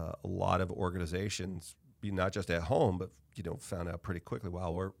a lot of organizations, not just at home, but found out pretty quickly,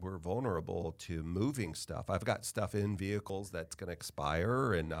 wow, we're vulnerable to moving stuff. I've got stuff in vehicles that's going to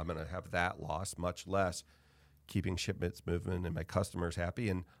expire, and I'm going to have that lost, much less keeping shipments moving and my customers happy.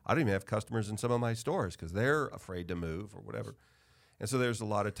 And I don't even have customers in some of my stores because they're afraid to move or whatever. And so there's a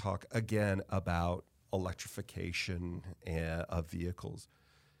lot of talk, again, about electrification of vehicles.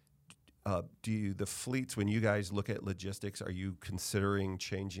 Do the fleets, when you guys look at logistics, are you considering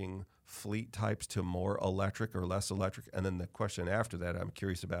changing fleet types to more electric or less electric? And then the question after that I'm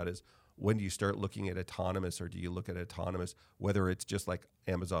curious about is, when do you start looking at autonomous, or do you look at autonomous, whether it's just like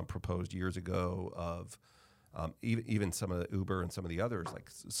Amazon proposed years ago of even some of the Uber and some of the others, like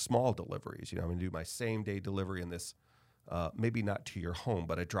small deliveries. I'm going to do my same day delivery in this, maybe not to your home,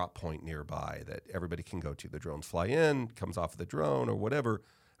 but a drop point nearby that everybody can go to. The drones fly in, comes off of the drone or whatever.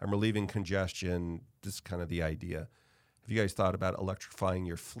 I'm relieving congestion. This is kind of the idea. Have you guys thought about electrifying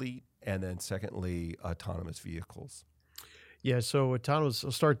your fleet? And then secondly, autonomous vehicles? Yeah, so autonomous,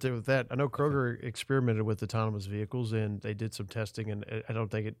 I'll start there with that. I know Kroger experimented with autonomous vehicles, and they did some testing, and I don't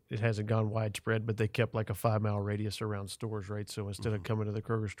think it hasn't gone widespread, but they kept like a 5-mile radius around stores, right? So instead of coming to the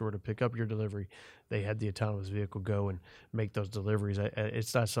Kroger store to pick up your delivery, they had the autonomous vehicle go and make those deliveries.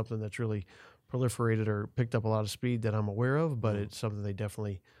 It's not something that's really proliferated or picked up a lot of speed that I'm aware of, but it's something they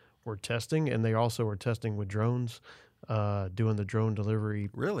definitely were testing, and they also were testing with drones. doing the drone delivery.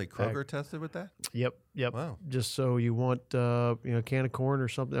 Really? Kroger tested with that? Yep. Wow. Just so you want, a can of corn or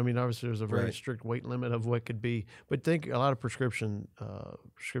something. I mean, obviously there's a very Right. strict weight limit of what could be, but think a lot of prescription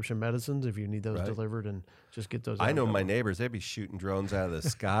medicines, if you need those Right. delivered, and just get those. I out know that my way. neighbors, they'd be shooting drones out of the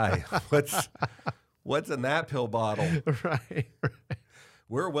sky. What's in that pill bottle? Right.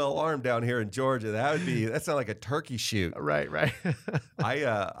 We're well armed down here in Georgia. That sounds like a turkey shoot. Right.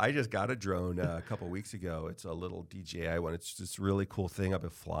 I just got a drone a couple weeks ago. It's a little DJI one. It's just a really cool thing. I've been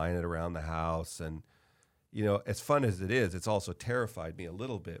flying it around the house, and as fun as it is, it's also terrified me a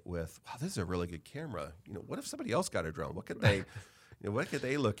little bit with, wow, this is a really good camera. What if somebody else got a drone? What could they, what could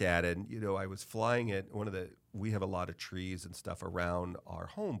they look at? And I was flying it. We have a lot of trees and stuff around our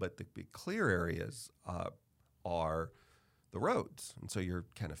home, but the big clear areas are the roads. And so you're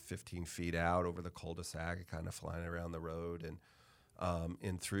kind of 15 feet out over the cul-de-sac, kind of flying around the road.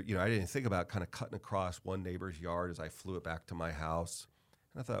 And through, I didn't think about kind of cutting across one neighbor's yard as I flew it back to my house.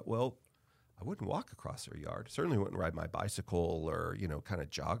 And I thought, well, I wouldn't walk across their yard. Certainly wouldn't ride my bicycle or, kind of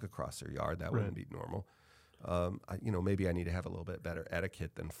jog across their yard. That wouldn't be normal. Maybe I need to have a little bit better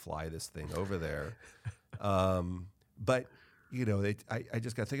etiquette than fly this thing over there. But I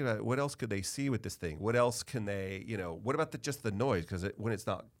just got thinking about it. What else could they see with this thing? What else can they, what about just the noise? Because when it's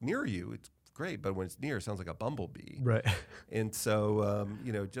not near you, it's great. But when it's near, it sounds like a bumblebee. Right. And so,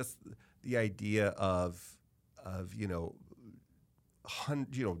 just the idea of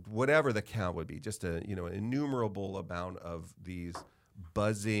whatever the count would be, just an innumerable amount of these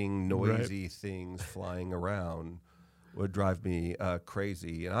buzzing, noisy things flying around would drive me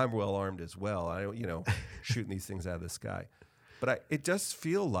crazy. And I'm well armed as well. I don't, shooting these things out of the sky. But it does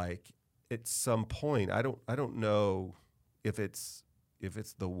feel like at some point, I don't know if it's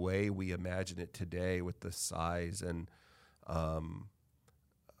the way we imagine it today with the size and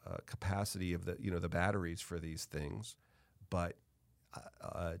capacity of the batteries for these things, but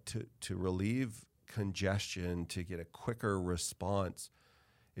to relieve congestion, to get a quicker response,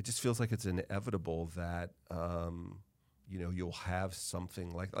 it just feels like it's inevitable that you'll have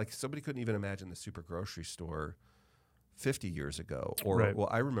something like somebody couldn't even imagine the super grocery store 50 years ago, or Right. Well,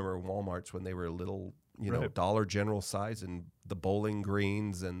 I remember Walmarts when they were little, Right. Dollar General size, and the Bowling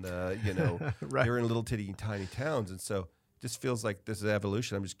Greens, and the Right. they're in little tiny towns, and so it just feels like this is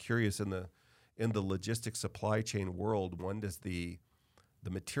evolution. I'm just curious in the logistics supply chain world, when does the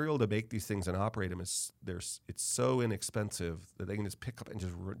material to make these things and operate them it's so inexpensive that they can just pick up and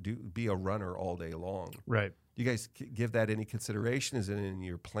just be a runner all day long. Right. Do you guys give that any consideration? Is it in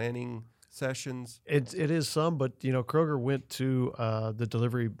your planning sessions? It is some, but Kroger went to the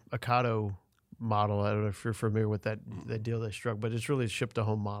delivery Ocado model. I don't know if you're familiar with that deal they struck, but it's really a ship to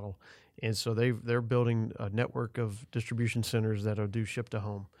home model. And so they're building a network of distribution centers that'll do ship to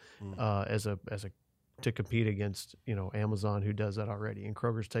home as a to compete against Amazon, who does that already. And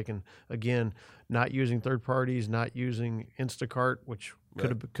Kroger's taken, again, not using third parties, not using Instacart, which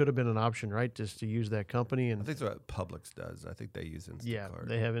could have been an option, right? Just to use that company. And I think that's what Publix does. I think they use Instacart. yeah,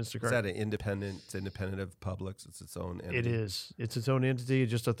 they have Instacart. Is that an independent? It's independent of Publix. It's its own entity. It is. It's its own entity.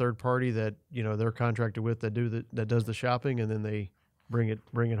 Just a third party that they're contracted with that does the shopping, and then they bring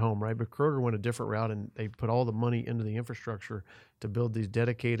it home, right? But Kroger went a different route, and they put all the money into the infrastructure to build these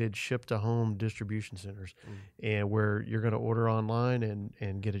dedicated ship to home distribution centers, and where you're going to order online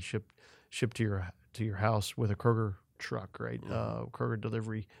and get it shipped to your house with a Kroger truck, right? Kroger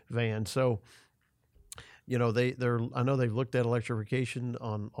delivery van. So I know they've looked at electrification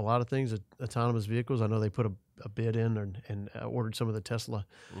on a lot of things, autonomous vehicles. I know they put a bid in and ordered some of the Tesla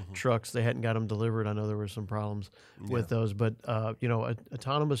trucks. They hadn't got them delivered. I know there were some problems with those, but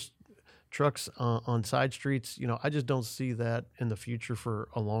autonomous trucks on side streets, I just don't see that in the future for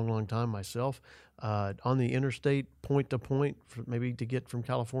a long, long time myself. On the interstate, point to point, maybe to get from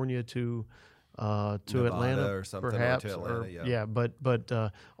California to Nevada Atlanta or something, perhaps, or to Atlanta, yeah. But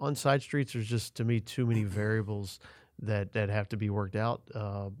on side streets, there's just, to me, too many variables that have to be worked out.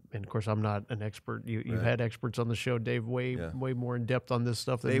 And of course, I'm not an expert. You've had experts on the show, Dave, way more in depth on this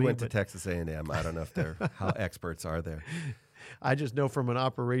stuff than They me. went to Texas A&M. I don't know if they're how experts are there. I just know from an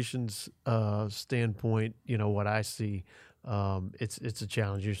operations standpoint, what I see, it's a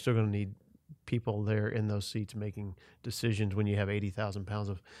challenge. You're still going to need people there in those seats making decisions when you have 80,000 pounds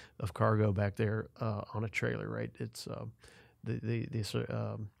of cargo back there on a trailer, right? It's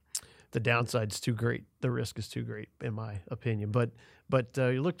the downside's too great. The risk is too great, in my opinion. But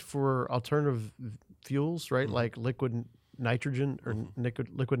you looked for alternative fuels, right? Like liquid nitrogen or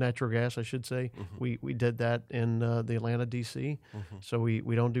liquid natural gas, I should say. We did that in the Atlanta DC. So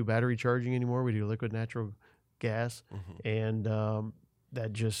we don't do battery charging anymore. We do liquid natural gas, and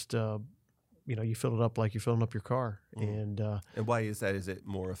that just you fill it up like you're filling up your car. And why is that? Is it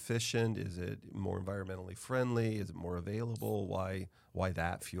more efficient? Is it more environmentally friendly? Is it more available? Why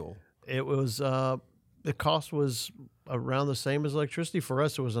that fuel? It was the cost was around the same as electricity. For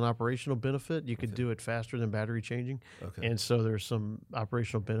us, it was an operational benefit. You could do it faster than battery changing, and so there's some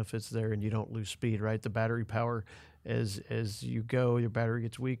operational benefits there, and you don't lose speed. Right, the battery power as you go, your battery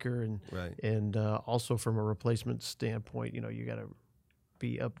gets weaker, and also from a replacement standpoint, you got to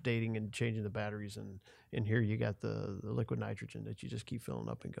be updating and changing the batteries, and here you got the liquid nitrogen that you just keep filling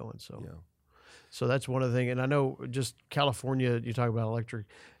up and going. So that's one of the things. And I know just California, you talk about electric,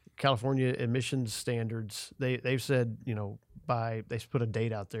 California emissions standards, they've said, they put a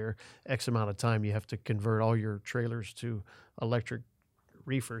date out there, X amount of time you have to convert all your trailers to electric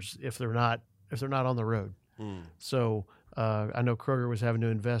reefers if they're not on the road. So I know Kroger was having to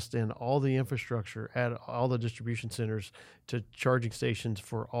invest in all the infrastructure at all the distribution centers to charging stations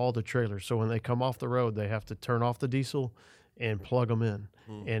for all the trailers. So when they come off the road, they have to turn off the diesel and plug them in.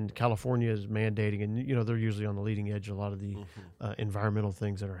 And California is mandating, and they're usually on the leading edge of a lot of the environmental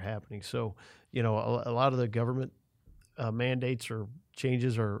things that are happening. So a lot of the government mandates or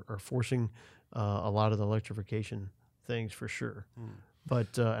changes are forcing a lot of the electrification things for sure.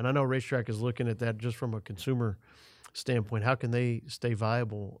 But and I know Racetrack is looking at that just from a consumer standpoint. How can they stay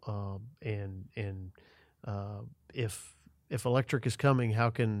viable? And if electric is coming, how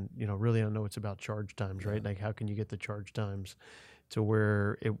can really, I know it's about charge times, right? Like how can you get the charge times to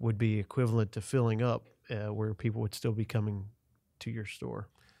where it would be equivalent to filling up, where people would still be coming to your store?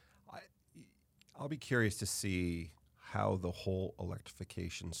 I'll be curious to see how the whole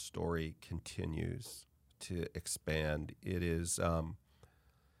electrification story continues to expand. It is.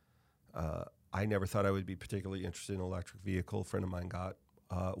 I never thought I would be particularly interested in an electric vehicle. A friend of mine got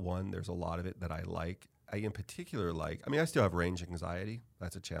one. There's a lot of it that I like. I in particular I still have range anxiety.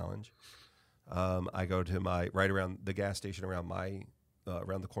 That's a challenge. I go to right around the gas station around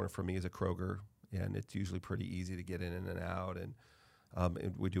the corner from me is a Kroger, and it's usually pretty easy to get in and out. And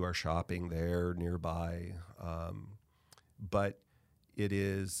we do our shopping there nearby. But it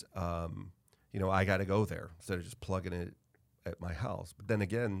is, I got to go there instead of just plugging it at my house. But then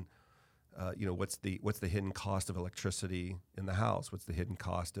again, what's the hidden cost of electricity in the house? What's the hidden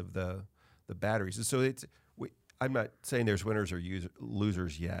cost of the batteries? And so I'm not saying there's winners or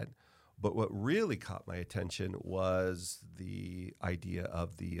losers yet, but what really caught my attention was the idea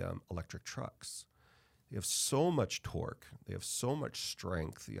of the electric trucks. They have so much torque. They have so much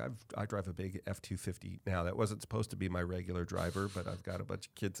strength. I drive a big F-250 now. That wasn't supposed to be my regular driver, but I've got a bunch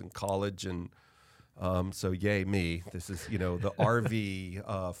of kids in college, and so yay me. This is, the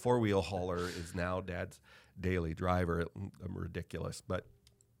RV four-wheel hauler is now Dad's daily driver. I'm ridiculous, but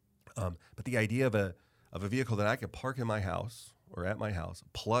the idea of a vehicle that I could park in my house or at my house,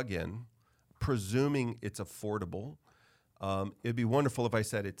 plug in, presuming it's affordable. It'd be wonderful if I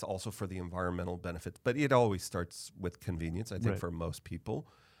said it's also for the environmental benefits, but it always starts with convenience, I think, for most people.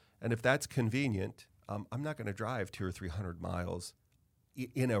 And if that's convenient, I'm not going to drive 200 or 300 miles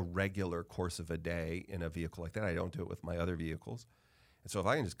in a regular course of a day in a vehicle like that. I don't do it with my other vehicles. And so if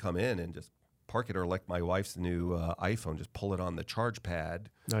I can just come in and just park it, or like my wife's new iPhone, just pull it on the charge pad,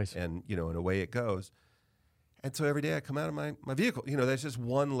 nice, and away it goes. And so every day I come out of my vehicle, that's just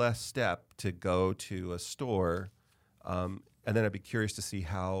one less step to go to a store. And then I'd be curious to see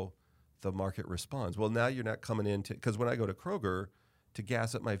how the market responds. Well, now you're not coming in because when I go to Kroger to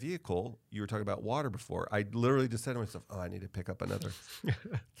gas up my vehicle, you were talking about water before. I literally just said to myself, I need to pick up another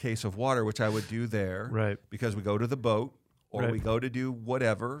case of water, which I would do there, right? Because we go to the boat or we go to do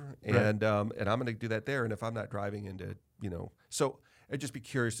whatever, and I'm going to do that there. And if I'm not driving into, so I'd just be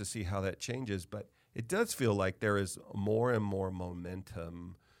curious to see how that changes. But it does feel like there is more and more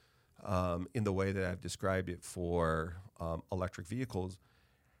momentum in the way that I've described it for electric vehicles.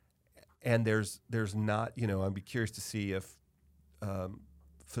 And there's not, I'd be curious to see if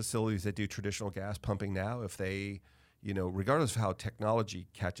facilities that do traditional gas pumping now, if they, regardless of how technology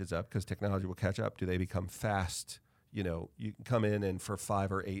catches up, because technology will catch up, do they become fast? You can come in and for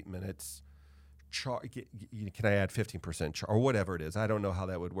 5 or 8 minutes, can I add 15% charge or whatever it is? I don't know how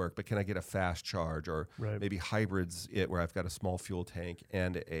that would work, but can I get a fast charge or maybe hybrids where I've got a small fuel tank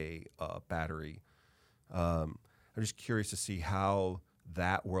and a battery? I'm just curious to see how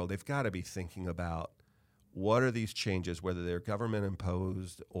that world, they've got to be thinking about what are these changes, whether they're government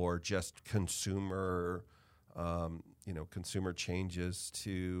imposed or just consumer changes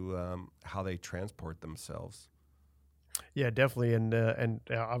to how they transport themselves. Yeah, definitely, and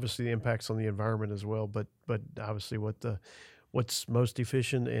obviously the impacts on the environment as well. But obviously, what's most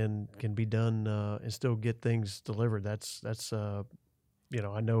efficient and can be done and still get things delivered. That's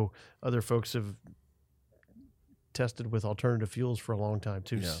I know other folks have tested with alternative fuels for a long time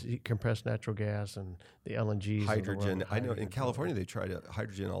too, compressed natural gas and the LNGs. Hydrogen. I know in California they tried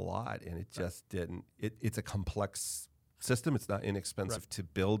hydrogen a lot, and it just didn't. It's a complex system. It's not inexpensive to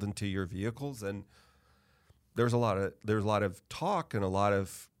build into your vehicles, and there's a lot of talk and a lot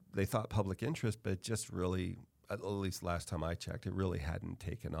of they thought public interest, but it just really, at least last time I checked, it really hadn't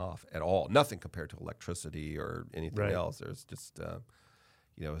taken off at all. Nothing compared to electricity or anything else. There's just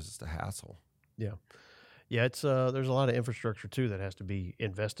it was just a hassle. Yeah. Yeah, it's there's a lot of infrastructure too that has to be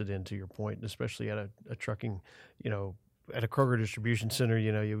invested in, to your point, and especially at a trucking, at a Kroger distribution center,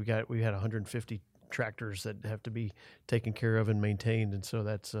 we had 150 tractors that have to be taken care of and maintained, and so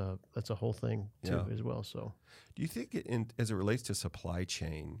that's a whole thing too as well. So, do you think as it relates to supply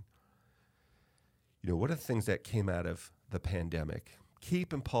chain, one of the things that came out of the pandemic,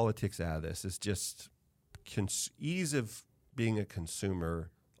 keeping politics out of this, is just ease of being a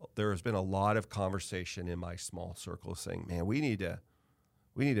consumer. There has been a lot of conversation in my small circle saying, man, we need to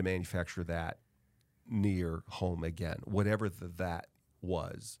manufacture that near home again, whatever that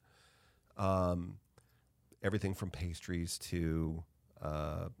was. Everything from pastries to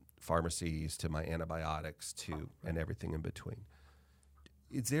pharmacies to my antibiotics and everything in between.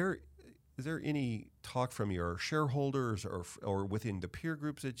 Is there any talk from your shareholders or within the peer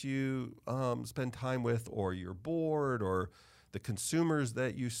groups that you spend time with, or your board, or the consumers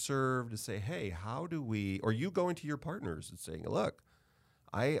that you serve, to say, hey, how do we, or you go into your partners and saying, look,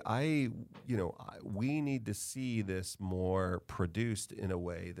 we need to see this more produced in a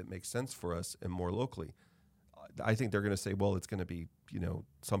way that makes sense for us and more locally. I think they're going to say, well, it's going to be,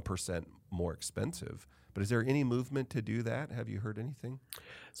 some percent more expensive. But is there any movement to do that? Have you heard anything?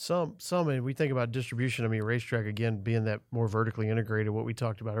 Some, and we think about distribution. I mean, Racetrack, again, being that more vertically integrated, what we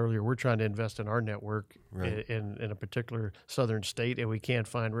talked about earlier, we're trying to invest in our network in a particular southern state, and we can't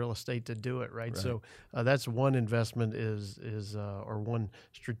find real estate to do it, right? So that's one investment or one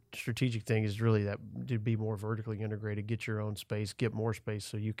strategic thing is really that to be more vertically integrated, get your own space, get more space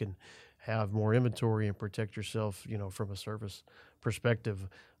so you can have more inventory and protect yourself, from a service perspective.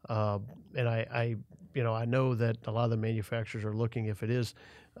 And I know that a lot of the manufacturers are looking, if it is,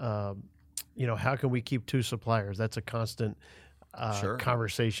 how can we keep two suppliers? That's a constant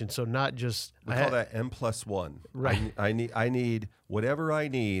conversation. So not just we call that M+1. Right. I need whatever I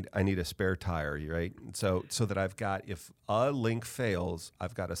need. I need a spare tire, right? So that I've got, if a link fails,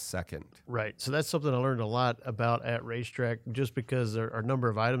 I've got a second. Right. So that's something I learned a lot about at Racetrack, just because our number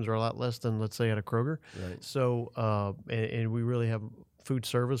of items are a lot less than, let's say, at a Kroger. Right. So and we really have food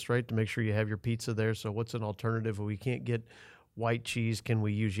service, right, to make sure you have your pizza there. So what's an alternative? If we can't get white cheese, can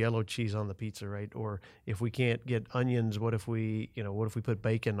we use yellow cheese on the pizza, right? Or if we can't get onions, what if we put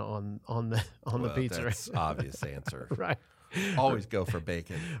bacon on the pizza? That's right? Obvious answer. Right. Always go for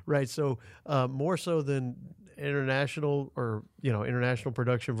bacon. Right. So more so than international international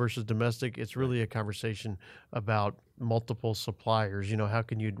production versus domestic, it's really a conversation about multiple suppliers. How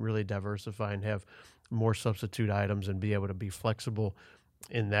can you really diversify and have more substitute items and be able to be flexible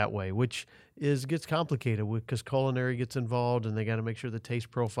in that way, which gets complicated because culinary gets involved, and they got to make sure the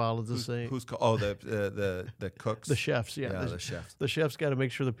taste profile is the same. The cooks, the chefs, the chefs. The chefs got to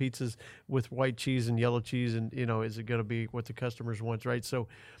make sure the pizza's with white cheese and yellow cheese, and is it going to be what the customers want, right? So,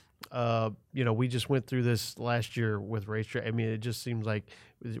 we just went through this last year with Racetrack. I mean, it just seems like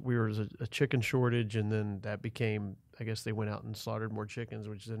we were a chicken shortage, and then that became, I guess they went out and slaughtered more chickens,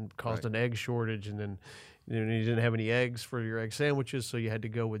 which then caused an egg shortage, and then you didn't have any eggs for your egg sandwiches, so you had to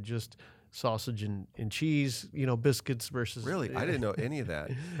go with just sausage and cheese, biscuits versus. Really? I didn't know any of that.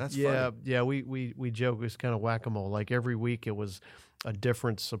 That's funny. Yeah, we joke it was kind of whack-a-mole. Like every week it was a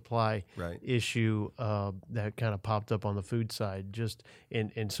different supply issue that kind of popped up on the food side.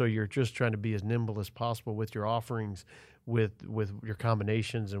 And so you're just trying to be as nimble as possible with your offerings, with your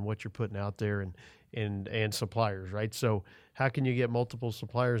combinations and what you're putting out there, and suppliers, right? So how can you get multiple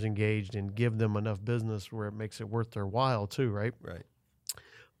suppliers engaged and give them enough business where it makes it worth their while too, right? Right.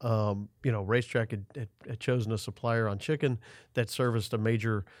 Racetrack had chosen a supplier on chicken that serviced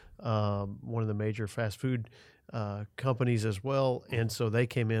one of the major fast food companies as well, and so they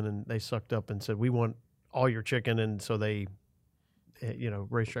came in and they sucked up and said, "We want all your chicken," and so they.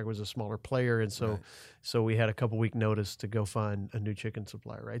 Racetrack was a smaller player, and so we had a couple week notice to go find a new chicken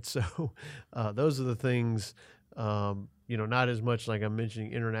supplier, right? So those are the things, not as much like I'm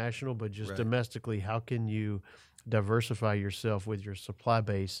mentioning international, but just domestically. How can you diversify yourself with your supply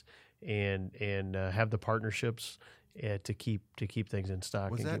base and have the partnerships to keep things in stock?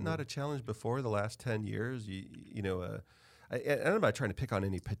 Was that not a challenge before the last 10 years? I'm not trying to pick on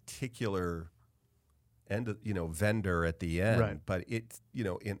any particular vendor at the end. Right. But it's,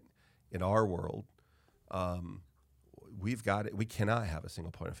 in our world, we've got it. We cannot have a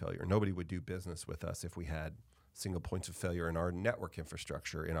single point of failure. Nobody would do business with us if we had single points of failure in our network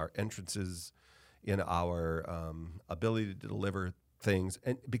infrastructure, in our entrances, in our ability to deliver things,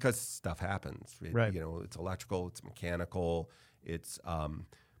 and because stuff happens. Right. It's electrical, it's mechanical, it's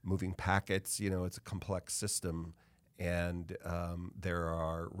moving packets. It's a complex system, and there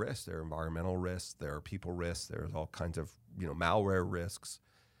are risks. There are environmental risks. There are people risks. There's all kinds of malware risks,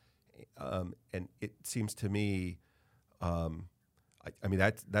 and it seems to me,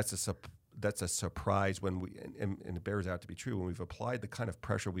 that's a surprise when and it bears out to be true when we've applied the kind of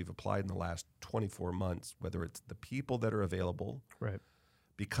pressure we've applied in the last 24 months, whether it's the people that are available Right.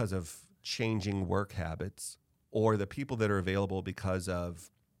 because of changing work habits, or the people that are available because of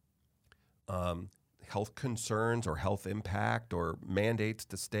health concerns or health impact or mandates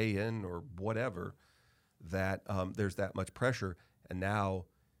to stay in or whatever, that there's that much pressure. And now,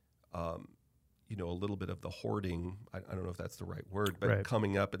 a little bit of the hoarding, I don't know if that's the right word, but Right.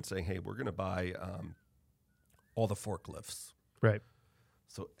 coming up and saying, hey, we're going to buy all the forklifts. Right.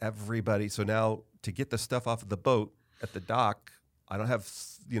 So now to get the stuff off of the boat at the dock, I don't have,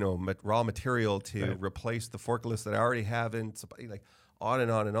 raw material to Right. replace the forklifts that I already have in, like on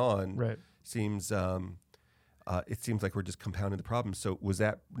and on and on. Right. Seems, it seems like we're just compounding the problem. So was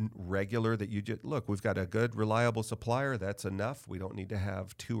that regular that you just, look, we've got a good, reliable supplier. That's enough. We don't need to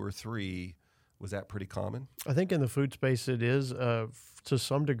have 2 or 3. Was that pretty common? I think in the food space it is to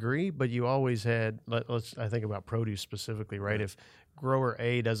some degree, but you always had, I think about produce specifically, right? If grower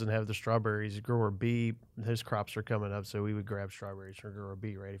A doesn't have the strawberries, grower B, his crops are coming up, so we would grab strawberries from grower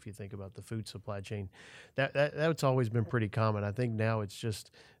B, right? If you think about the food supply chain, that's always been pretty common. I think now it's just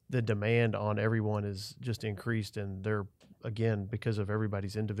the demand on everyone is just increased, and they're, again, because of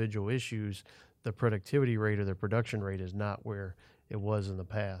everybody's individual issues, the productivity rate or the production rate is not where it was in the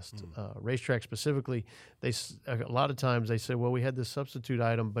past. Racetrack specifically, a lot of times they say, well, we had this substitute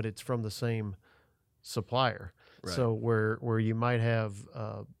item, but it's from the same supplier. Right. So where you might have,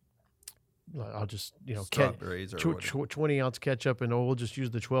 I'll just, Strawberries or 20-ounce ketchup, and we'll just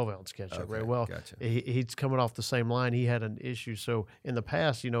use the 12-ounce ketchup, Okay, right? Well, gotcha. he's coming off the same line. He had an issue. So in the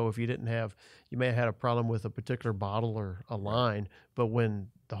past, if you didn't have, you may have had a problem with a particular bottle or a line, but when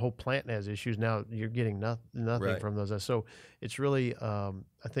the whole plant has issues, now you're getting nothing Right. from those. So it's really, I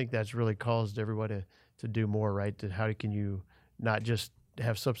think that's really caused everybody to do more, right? How can you not just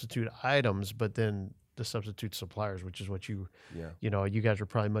have substitute items, but then the substitute suppliers, which is what you guys are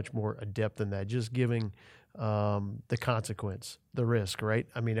probably much more adept in that, just giving the consequence, the risk, right?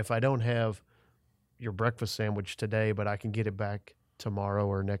 I mean, if I don't have your breakfast sandwich today, but I can get it back tomorrow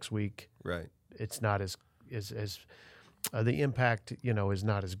or next week, Right. it's not as the impact, is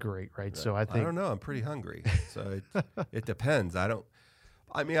not as great, right? So I think, I don't know. I'm pretty hungry, so it depends.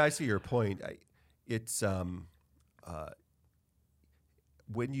 I see your point. It's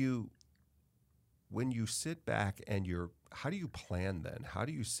when you sit back and how do you plan then? How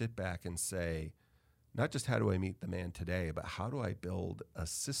do you sit back and say, not just how do I meet the man today, but how do I build a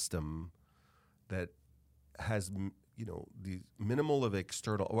system that has the minimal of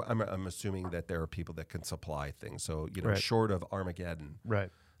external. I'm assuming that there are people that can supply things. So Right. short of Armageddon,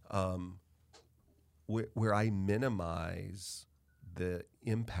 right, where I minimize the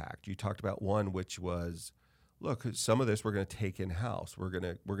impact. You talked about one, which was, look, some of this we're going to take in house. We're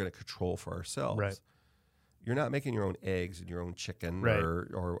going to control for ourselves. Right. You're not making your own eggs and your own chicken, Right.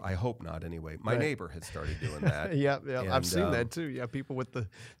 or I hope not anyway. My Right. neighbor has started doing that. yeah, I've And, seen that too. Yeah, people with the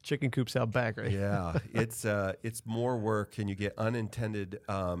chicken coops out back, right? Yeah, it's more work, and you get unintended,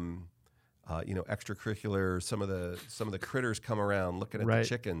 extracurricular. Some of the critters come around looking at Right. the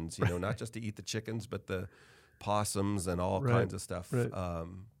chickens. Not just to eat the chickens, but the possums and all Right. kinds of stuff Right.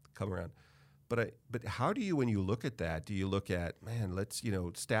 come around. But how do you, when you look at that, do you look at, man, let's,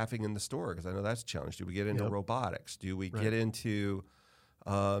 staffing in the store? Because I know that's a challenge. Do we get into Yep. robotics? Do we Right. get into,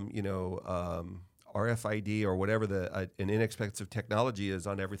 RFID or whatever an inexpensive technology is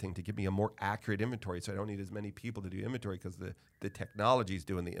on everything to give me a more accurate inventory, so I don't need as many people to do inventory because the technology is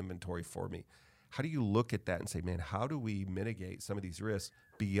doing the inventory for me? How do you look at that and say, man, how do we mitigate some of these risks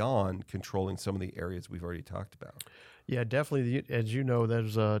beyond controlling some of the areas we've already talked about? Yeah, definitely. As you know,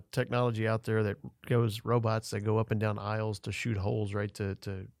 there's a technology out there that robots that go up and down aisles to shoot holes, right, to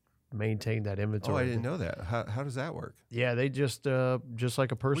maintain that Oh, inventory. I didn't know that. How does that work? Yeah, they just like a What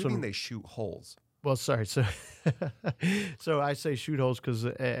do person. you mean they shoot holes? Well, sorry. So, so I say shoot holes because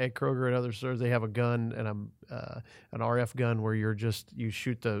at Kroger and other stores they have a gun, and I'm an RF gun where you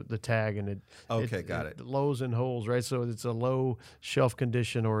shoot the tag and Okay, got it. lows and holes, right? So it's a low shelf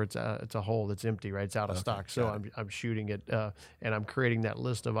condition or it's a hole that's empty, right? It's out of Okay, stock. So got it. I'm shooting it and I'm creating that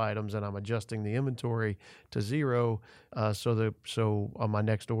list of items and I'm adjusting the inventory to zero, so on my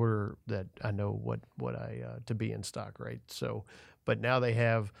next order that I know what I to be in stock, right? So, but now they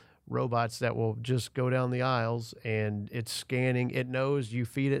have robots that will just go down the aisles and it's scanning. It knows you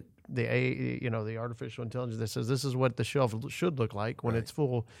feed it the artificial intelligence that says this is what the shelf should look like when Right. it's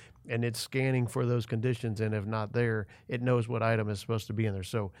full, and it's scanning for those conditions. And if not there, it knows what item is supposed to be in there.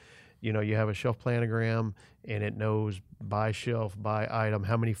 So, you have a shelf planogram and it knows by shelf, by item,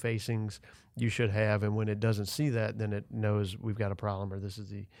 how many facings you should have. And when it doesn't see that, then it knows we've got a problem or this is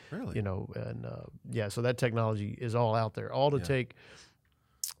the, Really? so that technology is all out there, all to take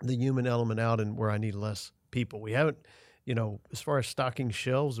the human element out and where I need less people. We haven't, as far as stocking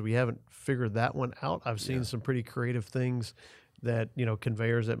shelves, we haven't figured that one out. I've seen some pretty creative things that,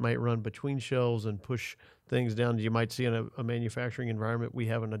 conveyors that might run between shelves and push things down. You might see in a manufacturing environment. We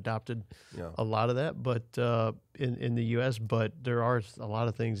haven't adopted a lot of that, but in the U.S., but there are a lot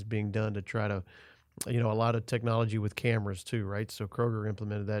of things being done to try to, a lot of technology with cameras too, right? So Kroger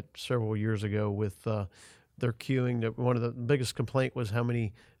implemented that several years ago with their queuing. One of the biggest complaint was how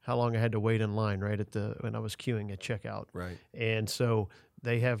long I had to wait in line, right, when I was queuing at checkout. Right. And so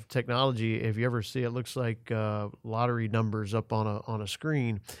they have technology. If you ever see, it looks like lottery numbers up on a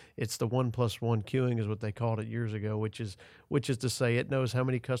screen. It's the 1+1 queuing is what they called it years ago, which is to say it knows how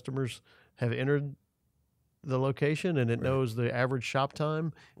many customers have entered the location and it knows the average shop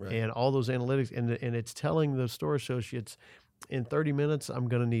time and all those analytics, and it's telling the store associates, in 30 minutes, I'm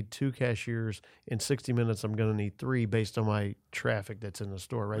going to need 2 cashiers. In 60 minutes, I'm going to need 3 based on my traffic that's in the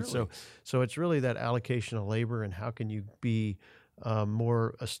store, right? Really? So it's really that allocation of labor and how can you be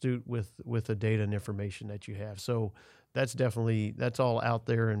more astute with the data and information that you have. So that's all out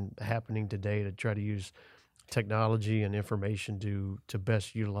there and happening today to try to use technology and information to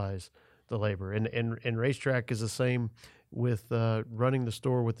best utilize the labor. And racetrack is the same with running the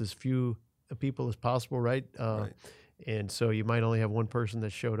store with as few people as possible, right? Right. And so you might only have one person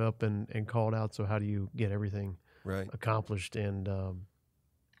that showed up and called out. So how do you get everything accomplished? And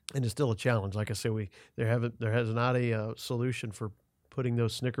it's still a challenge. Like I said, there has not a solution for putting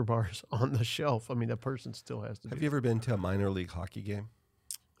those Snicker bars on the shelf. I mean, that person still has to. Have you ever been to a minor league hockey game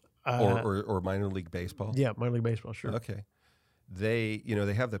or minor league baseball? Yeah, minor league baseball, sure. Okay. They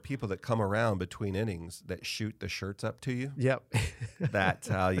have the people that come around between innings that shoot the shirts up to you. Yep. That's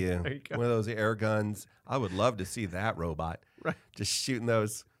how you go. One of those air guns. I would love to see that robot. Right. Just shooting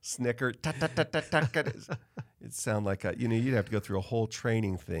those Snicker. It sounds like you'd have to go through a whole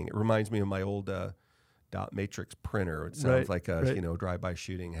training thing. It reminds me of my old dot matrix printer. It sounds like a drive-by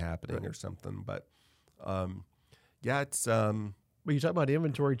shooting happening or something. But it's. Well, you talk about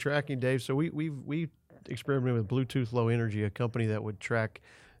inventory tracking, Dave. So we experimented with Bluetooth Low Energy, a company that would track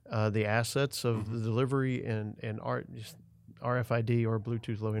the assets of the delivery and RFID or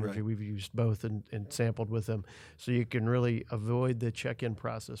Bluetooth Low Energy. Right. We've used both and sampled with them. So you can really avoid the check-in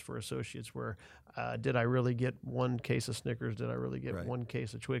process for associates where, did I really get 1 case of Snickers? Did I really get 1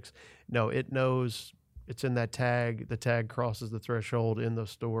 case of Twix? No, it knows it's in that tag. The tag crosses the threshold in the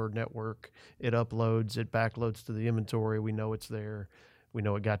store network. It uploads, it backloads to the inventory. We know it's there. We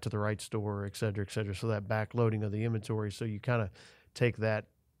know it got to the right store, et cetera, et cetera. So that backloading of the inventory. So you kind of take that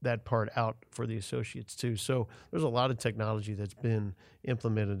part out for the associates too. So there's a lot of technology that's been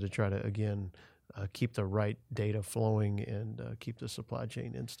implemented to try to, again, keep the right data flowing and keep the supply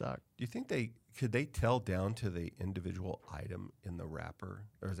chain in stock. Do you think could they tell down to the individual item in the wrapper,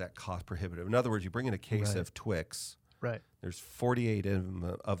 or is that cost prohibitive? In other words, you bring in a case of Twix. Right. There's 48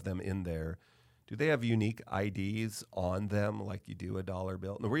 of them in there. Do they have unique IDs on them like you do a dollar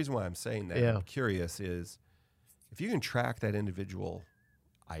bill? And the reason why I'm saying that, I'm curious, is if you can track that individual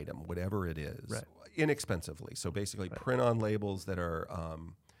item, whatever it is, inexpensively. So basically print on labels that are,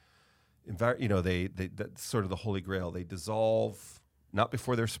 that's sort of the holy grail. They dissolve, not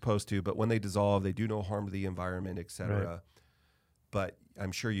before they're supposed to, but when they dissolve, they do no harm to the environment, et cetera. Right. But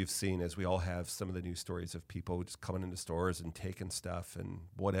I'm sure you've seen, as we all have, some of the news stories of people just coming into stores and taking stuff and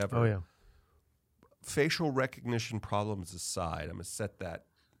whatever. Oh, yeah. Facial recognition problems aside, I'm going to set that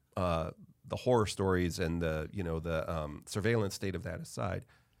the horror stories and the surveillance state of that aside.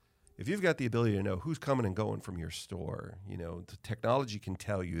 If you've got the ability to know who's coming and going from your store, the technology can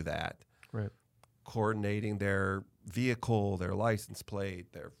tell you that. Right. Coordinating their vehicle, their license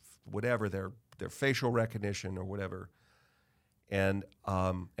plate, their whatever, their facial recognition or whatever. and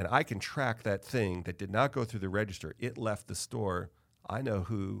I can track that thing that did not go through the register. It left the store. I know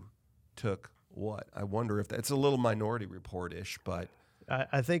who took what. I wonder if that's a little Minority Report-ish, but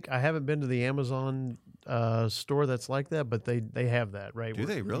I think I haven't been to the Amazon store that's like that, but they have that, right? do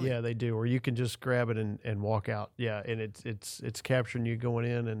they really? Yeah, they do. Or you can just grab it and walk out. Yeah, and it's capturing you going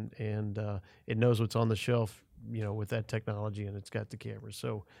in, and it knows what's on the shelf, with that technology, and it's got the cameras.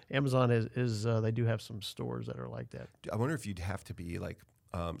 So Amazon is they do have some stores that are like that. I wonder if you'd have to be like.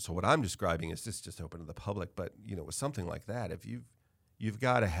 So what I'm describing is this just open to the public, but with something like that, if you've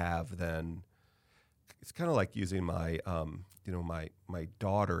got to have then. It's kind of like using my, my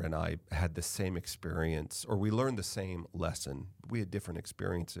daughter and I had the same experience, or we learned the same lesson. We had different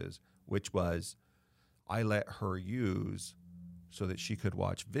experiences, which was I let her use so that she could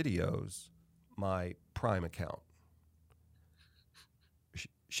watch videos my Prime account.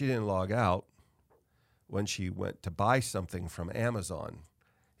 She didn't log out when she went to buy something from Amazon.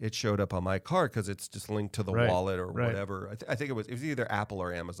 It showed up on my card because it's just linked to the wallet or whatever. I think it was either Apple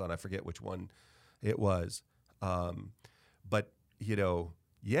or Amazon. I forget which one it was. But,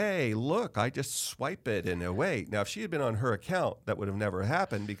 yay, look, I just swipe it and away. Now, if she had been on her account, that would have never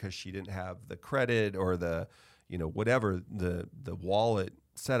happened because she didn't have the credit or the, whatever the wallet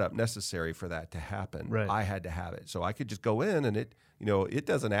setup necessary for that to happen. Right. I had to have it. So I could just go in and it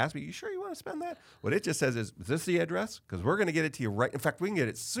doesn't ask me, you sure you want to spend that? What it just says is this the address? Because we're going to get it to you right. In fact, we can get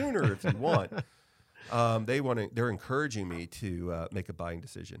it sooner if you want. They're encouraging me to make a buying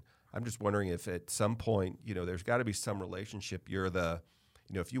decision. I'm just wondering if at some point, there's got to be some relationship. You're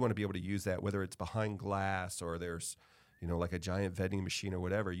if you want to be able to use that, whether it's behind glass or there's, like a giant vending machine or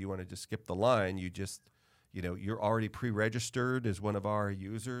whatever, you want to just skip the line. You just, you're already pre-registered as one of our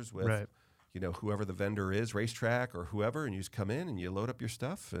users with, whoever the vendor is, Racetrack or whoever, and you just come in and you load up your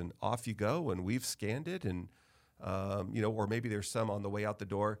stuff and off you go. And we've scanned it and, or maybe there's some on the way out the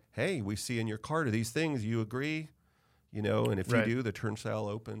door. Hey, we see in your cart are these things. You agree? And if you do, the turnstile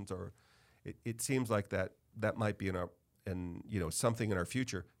opens, or it seems like that might be something in our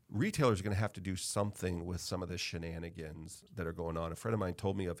future. Retailers are going to have to do something with some of the shenanigans that are going on. A friend of mine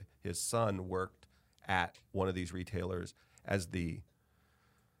told me of his son worked at one of these retailers as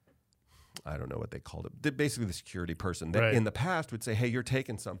I don't know what they called it, basically the security person that in the past would say, hey, you're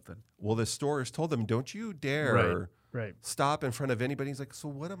taking something. Well, the store has told them, don't you dare stop in front of anybody. He's like, so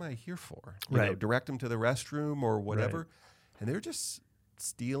what am I here for? Direct them to the restroom or whatever. Right. And they're just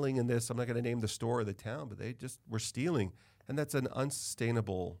stealing in this. I'm not going to name the store or the town, but they just were stealing. And that's an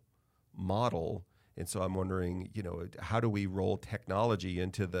unsustainable model. And so I'm wondering, how do we roll technology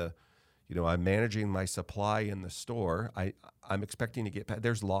into the, I'm managing my supply in the store. I'm expecting to get paid.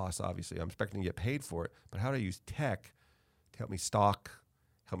 There's loss, obviously. I'm expecting to get paid for it. But how do I use tech to help me stock,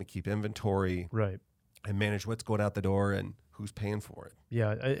 help me keep inventory, and manage what's going out the door and who's paying for it?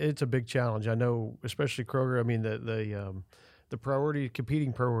 Yeah, it's a big challenge. I know, especially Kroger. I mean, the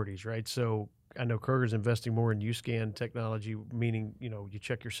competing priorities, right? So I know Kroger's investing more in U-Scan technology, meaning, you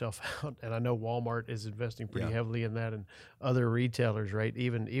check yourself out. And I know Walmart is investing pretty heavily in that, and other retailers, right?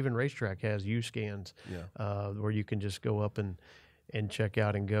 Even Racetrack has U-Scans where you can just go up and check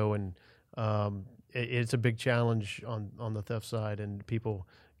out and go. And it's a big challenge on the theft side, and people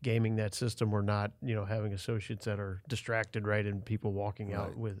gaming that system or not, having associates that are distracted, right? And people walking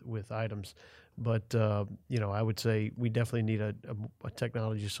out with items. But, I would say we definitely need a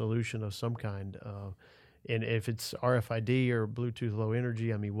technology solution of some kind. And if it's RFID or Bluetooth Low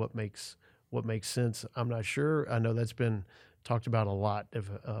Energy, I mean, what makes sense? I'm not sure. I know that's been talked about a lot.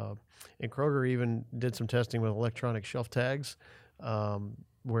 And Kroger even did some testing with electronic shelf tags,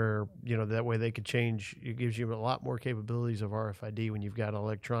 where, that way they could change. It gives you a lot more capabilities of RFID when you've got an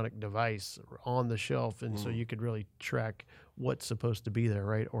electronic device on the shelf. And so you could really track what's supposed to be there,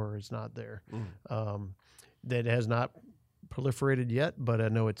 right? Or it's not there. That has not proliferated yet, but I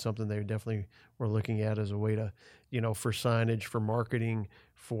know it's something they definitely were looking at as a way to, for signage, for marketing,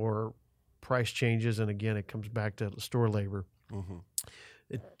 for price changes. And again, it comes back to store labor.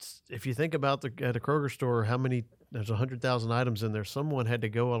 It's, if you think about at a Kroger store, there's 100,000 items in there. Someone had to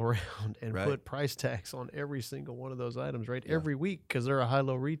go around and put price tags on every single one of those items, every week, because they're a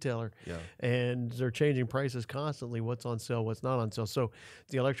high-low retailer, and they're changing prices constantly. What's on sale, what's not on sale. So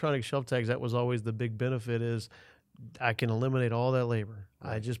the electronic shelf tags, that was always the big benefit, is I can eliminate all that labor.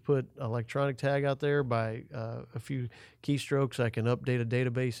 I just put electronic tag out there by a few keystrokes. I can update a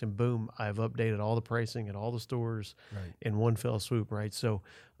database, and boom, I've updated all the pricing at all the stores in one fell swoop, right? So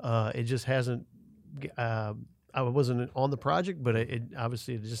it just hasn't I wasn't on the project, but it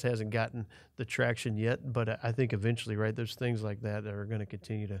obviously it just hasn't gotten the traction yet. But I think eventually, right, there's things like that are going to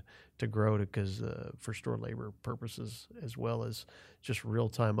continue to grow because for store labor purposes as well as just real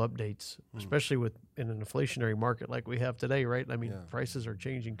time updates, especially with in an inflationary market like we have today, right? I mean, prices are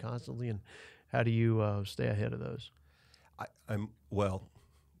changing constantly, and how do you stay ahead of those? Well,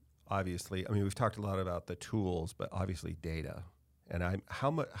 obviously, I mean, we've talked a lot about the tools, but obviously data. And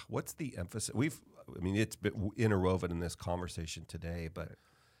what's the emphasis? It's been interwoven in this conversation today, but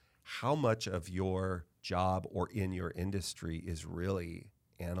how much of your job or in your industry is really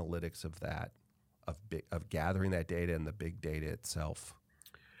analytics of that, of gathering that data and the big data itself?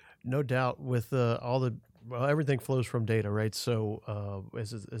 No doubt with everything flows from data, right? So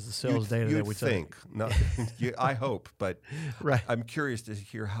as the sales data that we think, not, I hope, but right. I'm curious to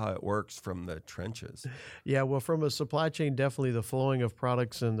hear how it works from the trenches. Yeah, well, from a supply chain, definitely the flowing of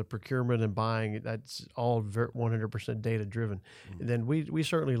products and the procurement and buying, that's all 100% data driven. And then we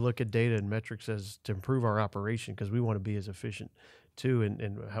certainly look at data and metrics as to improve our operation because we want to be as efficient too,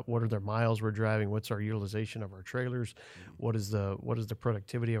 and what are the miles we're driving? What's our utilization of our trailers? What is the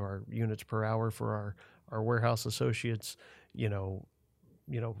productivity of our units per hour for our warehouse associates? You know,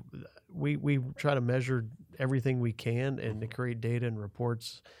 we try to measure everything we can and to create data and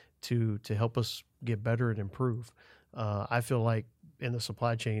reports to help us get better and improve. I feel like in the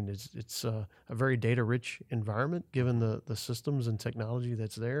supply chain, it's a very data rich environment given the systems and technology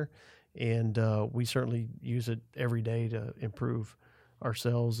that's there. And we certainly use it every day to improve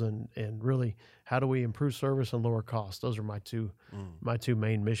ourselves and really how do we improve service and lower costs. Those are my two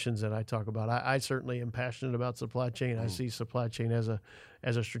main missions that I talk about. I certainly am passionate about supply chain. I see supply chain as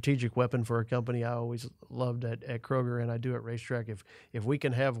a strategic weapon for a company. I always loved at Kroger, and I do at Racetrack. If we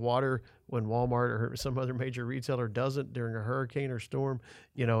can have water when Walmart or some other major retailer doesn't during a hurricane or storm,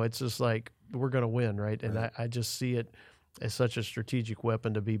 it's just like we're going to win, right? And I just see it as such a strategic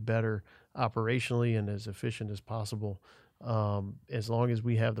weapon to be better operationally and as efficient as possible. As long as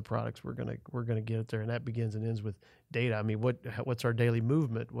we have the products, we're gonna get it there, and that begins and ends with data. I mean, what's our daily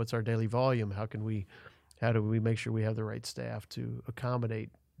movement? What's our daily volume? How do we make sure we have the right staff to accommodate?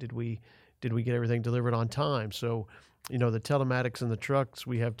 Did we get everything delivered on time? So, the telematics in the trucks,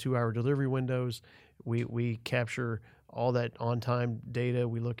 we have 2-hour delivery windows. We capture all that on time data.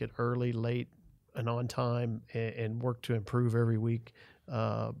 We look at early, late, and on time, and work to improve every week.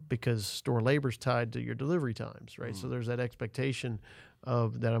 Because store labor is tied to your delivery times, right? So there's that expectation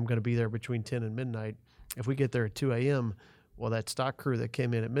of that I'm going to be there between 10 and midnight. If we get there at 2 a.m., well, that stock crew that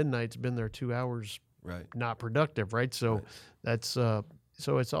came in at midnight's been there 2 hours, right? Not productive, right? So that's so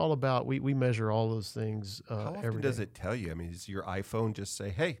it's all about we measure all those things. How often every does day. it tell you? I mean, does your iPhone just say,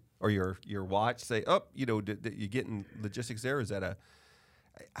 "Hey," or your watch say, "Oh, you getting logistics there?" Is that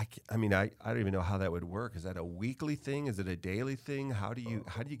I don't even know how that would work. Is that a weekly thing? Is it a daily thing? How do you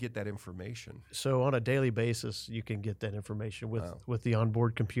get that information? So on a daily basis, you can get that information with the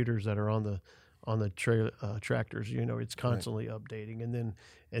onboard computers that are on the tractors. It's constantly updating,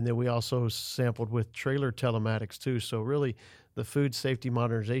 and then we also sampled with trailer telematics too. So really, the Food Safety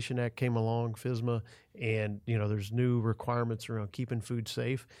Modernization Act came along, FSMA, and there's new requirements around keeping food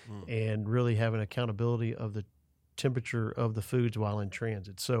safe and really having accountability of the temperature of the foods while in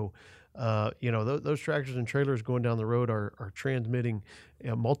transit. So, those tractors and trailers going down the road are transmitting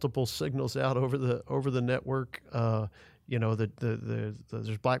multiple signals out over the network.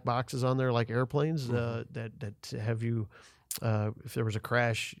 There's black boxes on there like airplanes that have you. If there was a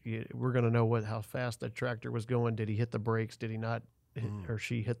crash, we're going to know how fast that tractor was going. Did he hit the brakes? Did he not? Or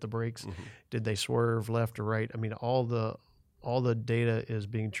she hit the brakes? Did they swerve left or right? I mean, all the data is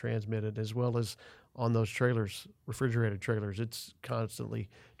being transmitted, as well as on those trailers, refrigerated trailers. It's constantly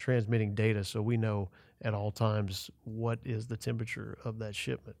transmitting data, so we know at all times what is the temperature of that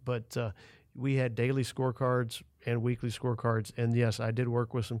shipment. But we had daily scorecards and weekly scorecards, and yes, I did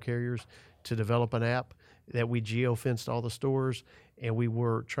work with some carriers to develop an app that we geo-fenced all the stores, and we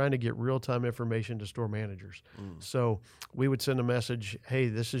were trying to get real-time information to store managers. So we would send a message, "Hey,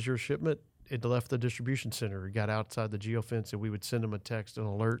 this is your shipment. It left the distribution center. It got outside the geofence," and we would send them a text, an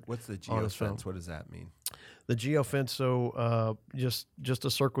alert. What's the geofence? What does that mean? The geofence, so just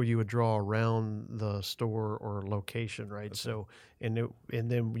a circle you would draw around the store or location, right? Okay. So and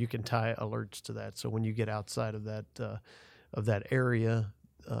then you can tie alerts to that. So when you get outside of that area,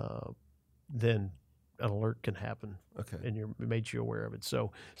 then an alert can happen. Okay. And it made you aware of it.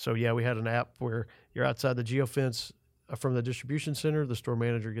 So yeah, we had an app where you're outside the geofence. From the distribution center, the store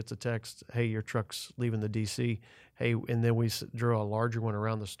manager gets a text, "Hey, your truck's leaving the DC." Hey, and then we draw a larger one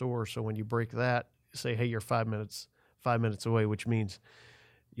around the store. So when you break that, say, "Hey, you're 5 minutes away," which means,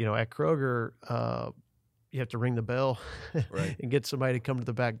 at Kroger, you have to ring the bell Right. and get somebody to come to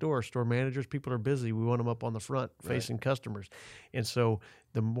the back door. Store managers, people are busy. We want them up on the front Right. facing customers. And so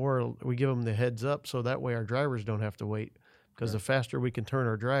the more we give them the heads up, so that way our drivers don't have to wait, because Right. the faster we can turn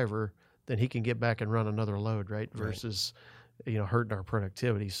our driver, then he can get back and run another load, right? Right. Versus, hurting our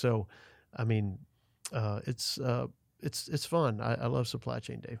productivity. So, I mean, it's fun. I love supply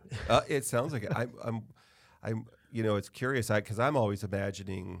chain, Dave. It sounds like it. It's curious because I'm always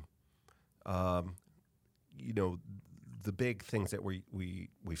imagining, the big things that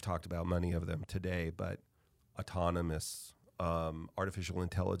we've talked about, many of them today, but autonomous, artificial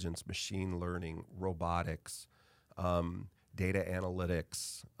intelligence, machine learning, robotics, data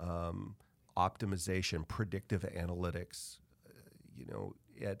analytics, optimization, predictive analytics,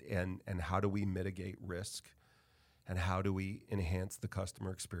 and how do we mitigate risk? And how do we enhance the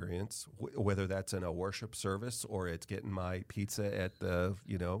customer experience, whether that's in a worship service or it's getting my pizza at the,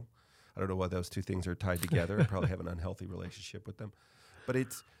 I don't know why those two things are tied together. I probably have an unhealthy relationship with them. But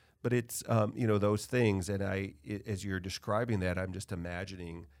it's those things. And as you're describing that, I'm just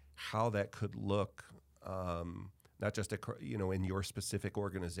imagining how that could look, not just, in your specific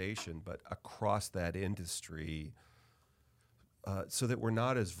organization, but across that industry, so that we're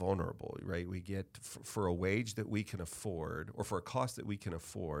not as vulnerable, right? We get for a wage that we can afford, or for a cost that we can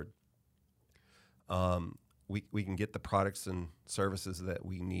afford, we can get the products and services that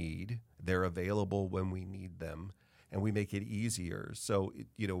we need. They're available when we need them, and we make it easier. So,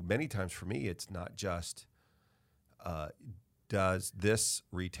 many times for me, it's not just does this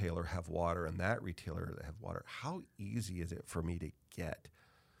retailer have water and that retailer have water? How easy is it for me to get?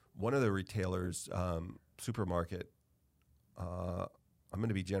 One of the retailers, supermarket, I'm going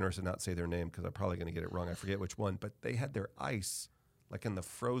to be generous and not say their name because I'm probably going to get it wrong. I forget which one, but they had their ice like in the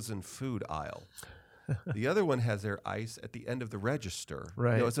frozen food aisle. The other one has their ice at the end of the register.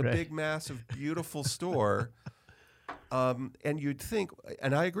 Right. It's a big, massive, beautiful store. And you'd think,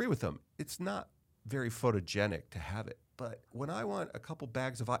 and I agree with them, it's not very photogenic to have it. But when I want a couple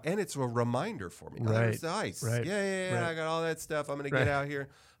bags of ice, and it's a reminder for me, there's the ice. Right. Yeah, Right. I got all that stuff. I'm going to get out here.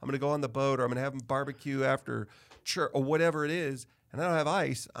 I'm going to go on the boat, or I'm going to have barbecue after church, or whatever it is, and I don't have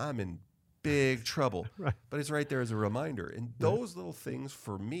ice, I'm in big trouble. Right. But it's right there as a reminder. And those little things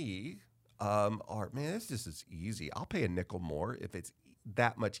for me are, man, this just is easy. I'll pay a nickel more if it's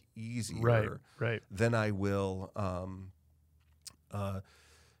that much easier Right. than I will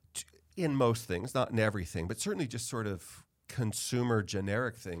in most things, not in everything, but certainly just sort of consumer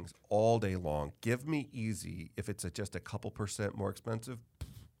generic things all day long. Give me easy. If it's just a couple % more expensive,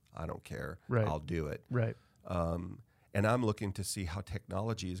 I don't care. Right. I'll do it. Right. And I'm looking to see how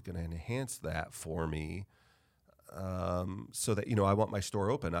technology is going to enhance that for me, so that, I want my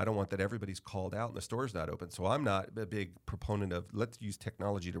store open. I don't want that everybody's called out and the store's not open. So I'm not a big proponent of let's use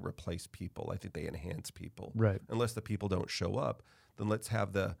technology to replace people. I think they enhance people. Right. Unless the people don't show up, then let's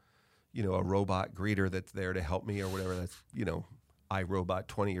have a robot greeter that's there to help me or whatever. That's, iRobot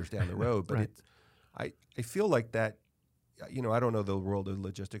 20 years down the road. But Right. I feel like that, I don't know the world of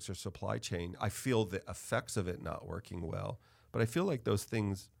logistics or supply chain. I feel the effects of it not working well. But I feel like those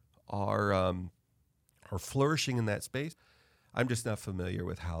things are flourishing in that space. I'm just not familiar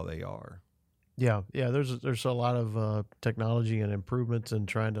with how they are. Yeah. There's a lot of technology and improvements, and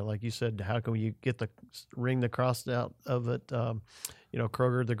trying to, like you said, how can you get ring the cost out of it?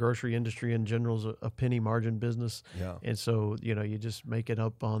 Kroger, the grocery industry in general, is a penny margin business. Yeah. And so, you just make it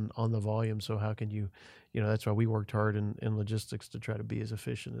up on the volume. So how can you, that's why we worked hard in logistics to try to be as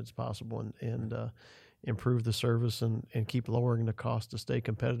efficient as possible and improve the service and keep lowering the cost to stay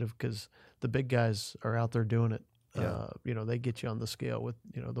competitive, because the big guys are out there doing it. Yeah. They get you on the scale with,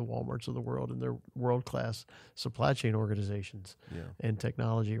 the Walmarts of the world and their world-class supply chain organizations and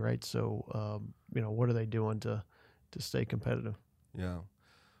technology, right? So, what are they doing to stay competitive? Yeah.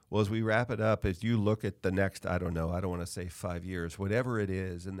 Well, as we wrap it up, as you look at the next, I don't want to say 5 years, whatever it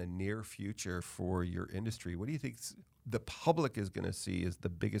is in the near future for your industry, what do you think the public is going to see as the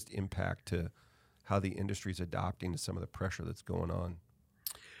biggest impact to how the industry is adapting to some of the pressure that's going on?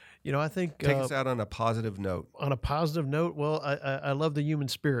 I think take us out on a positive note. On a positive note, well, I love the human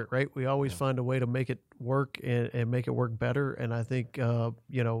spirit, right? We always find a way to make it work and make it work better. And I think,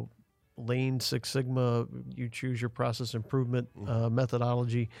 Lean, Six Sigma, you choose your process improvement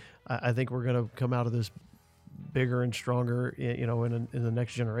methodology. I think we're going to come out of this bigger and stronger, in the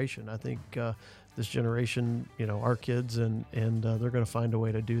next generation. I think this generation, our kids, and they're going to find a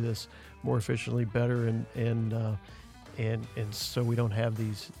way to do this more efficiently, better, and so we don't have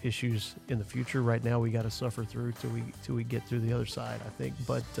these issues in the future. Right now, we got to suffer through till we get through the other side, I think.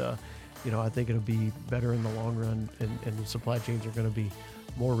 But I think it'll be better in the long run, and the supply chains are going to be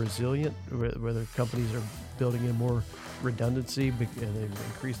more resilient, whether companies are building in more redundancy and they've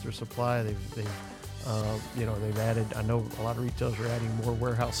increased their supply. They've added. I know a lot of retailers are adding more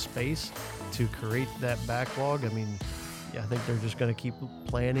warehouse space to create that backlog. I mean, I think they're just going to keep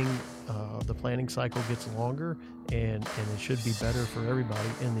planning. The planning cycle gets longer, and it should be better for everybody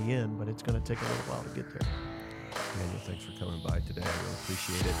in the end, but it's going to take a little while to get there. Daniel, thanks for coming by today. I really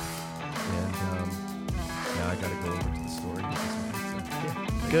appreciate it. And now I got to go over to the store and get some pizza.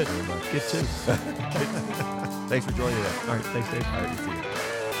 Yeah, good. Very much. Get too. Thanks for joining us. All right, thanks, Dave. All right, see you.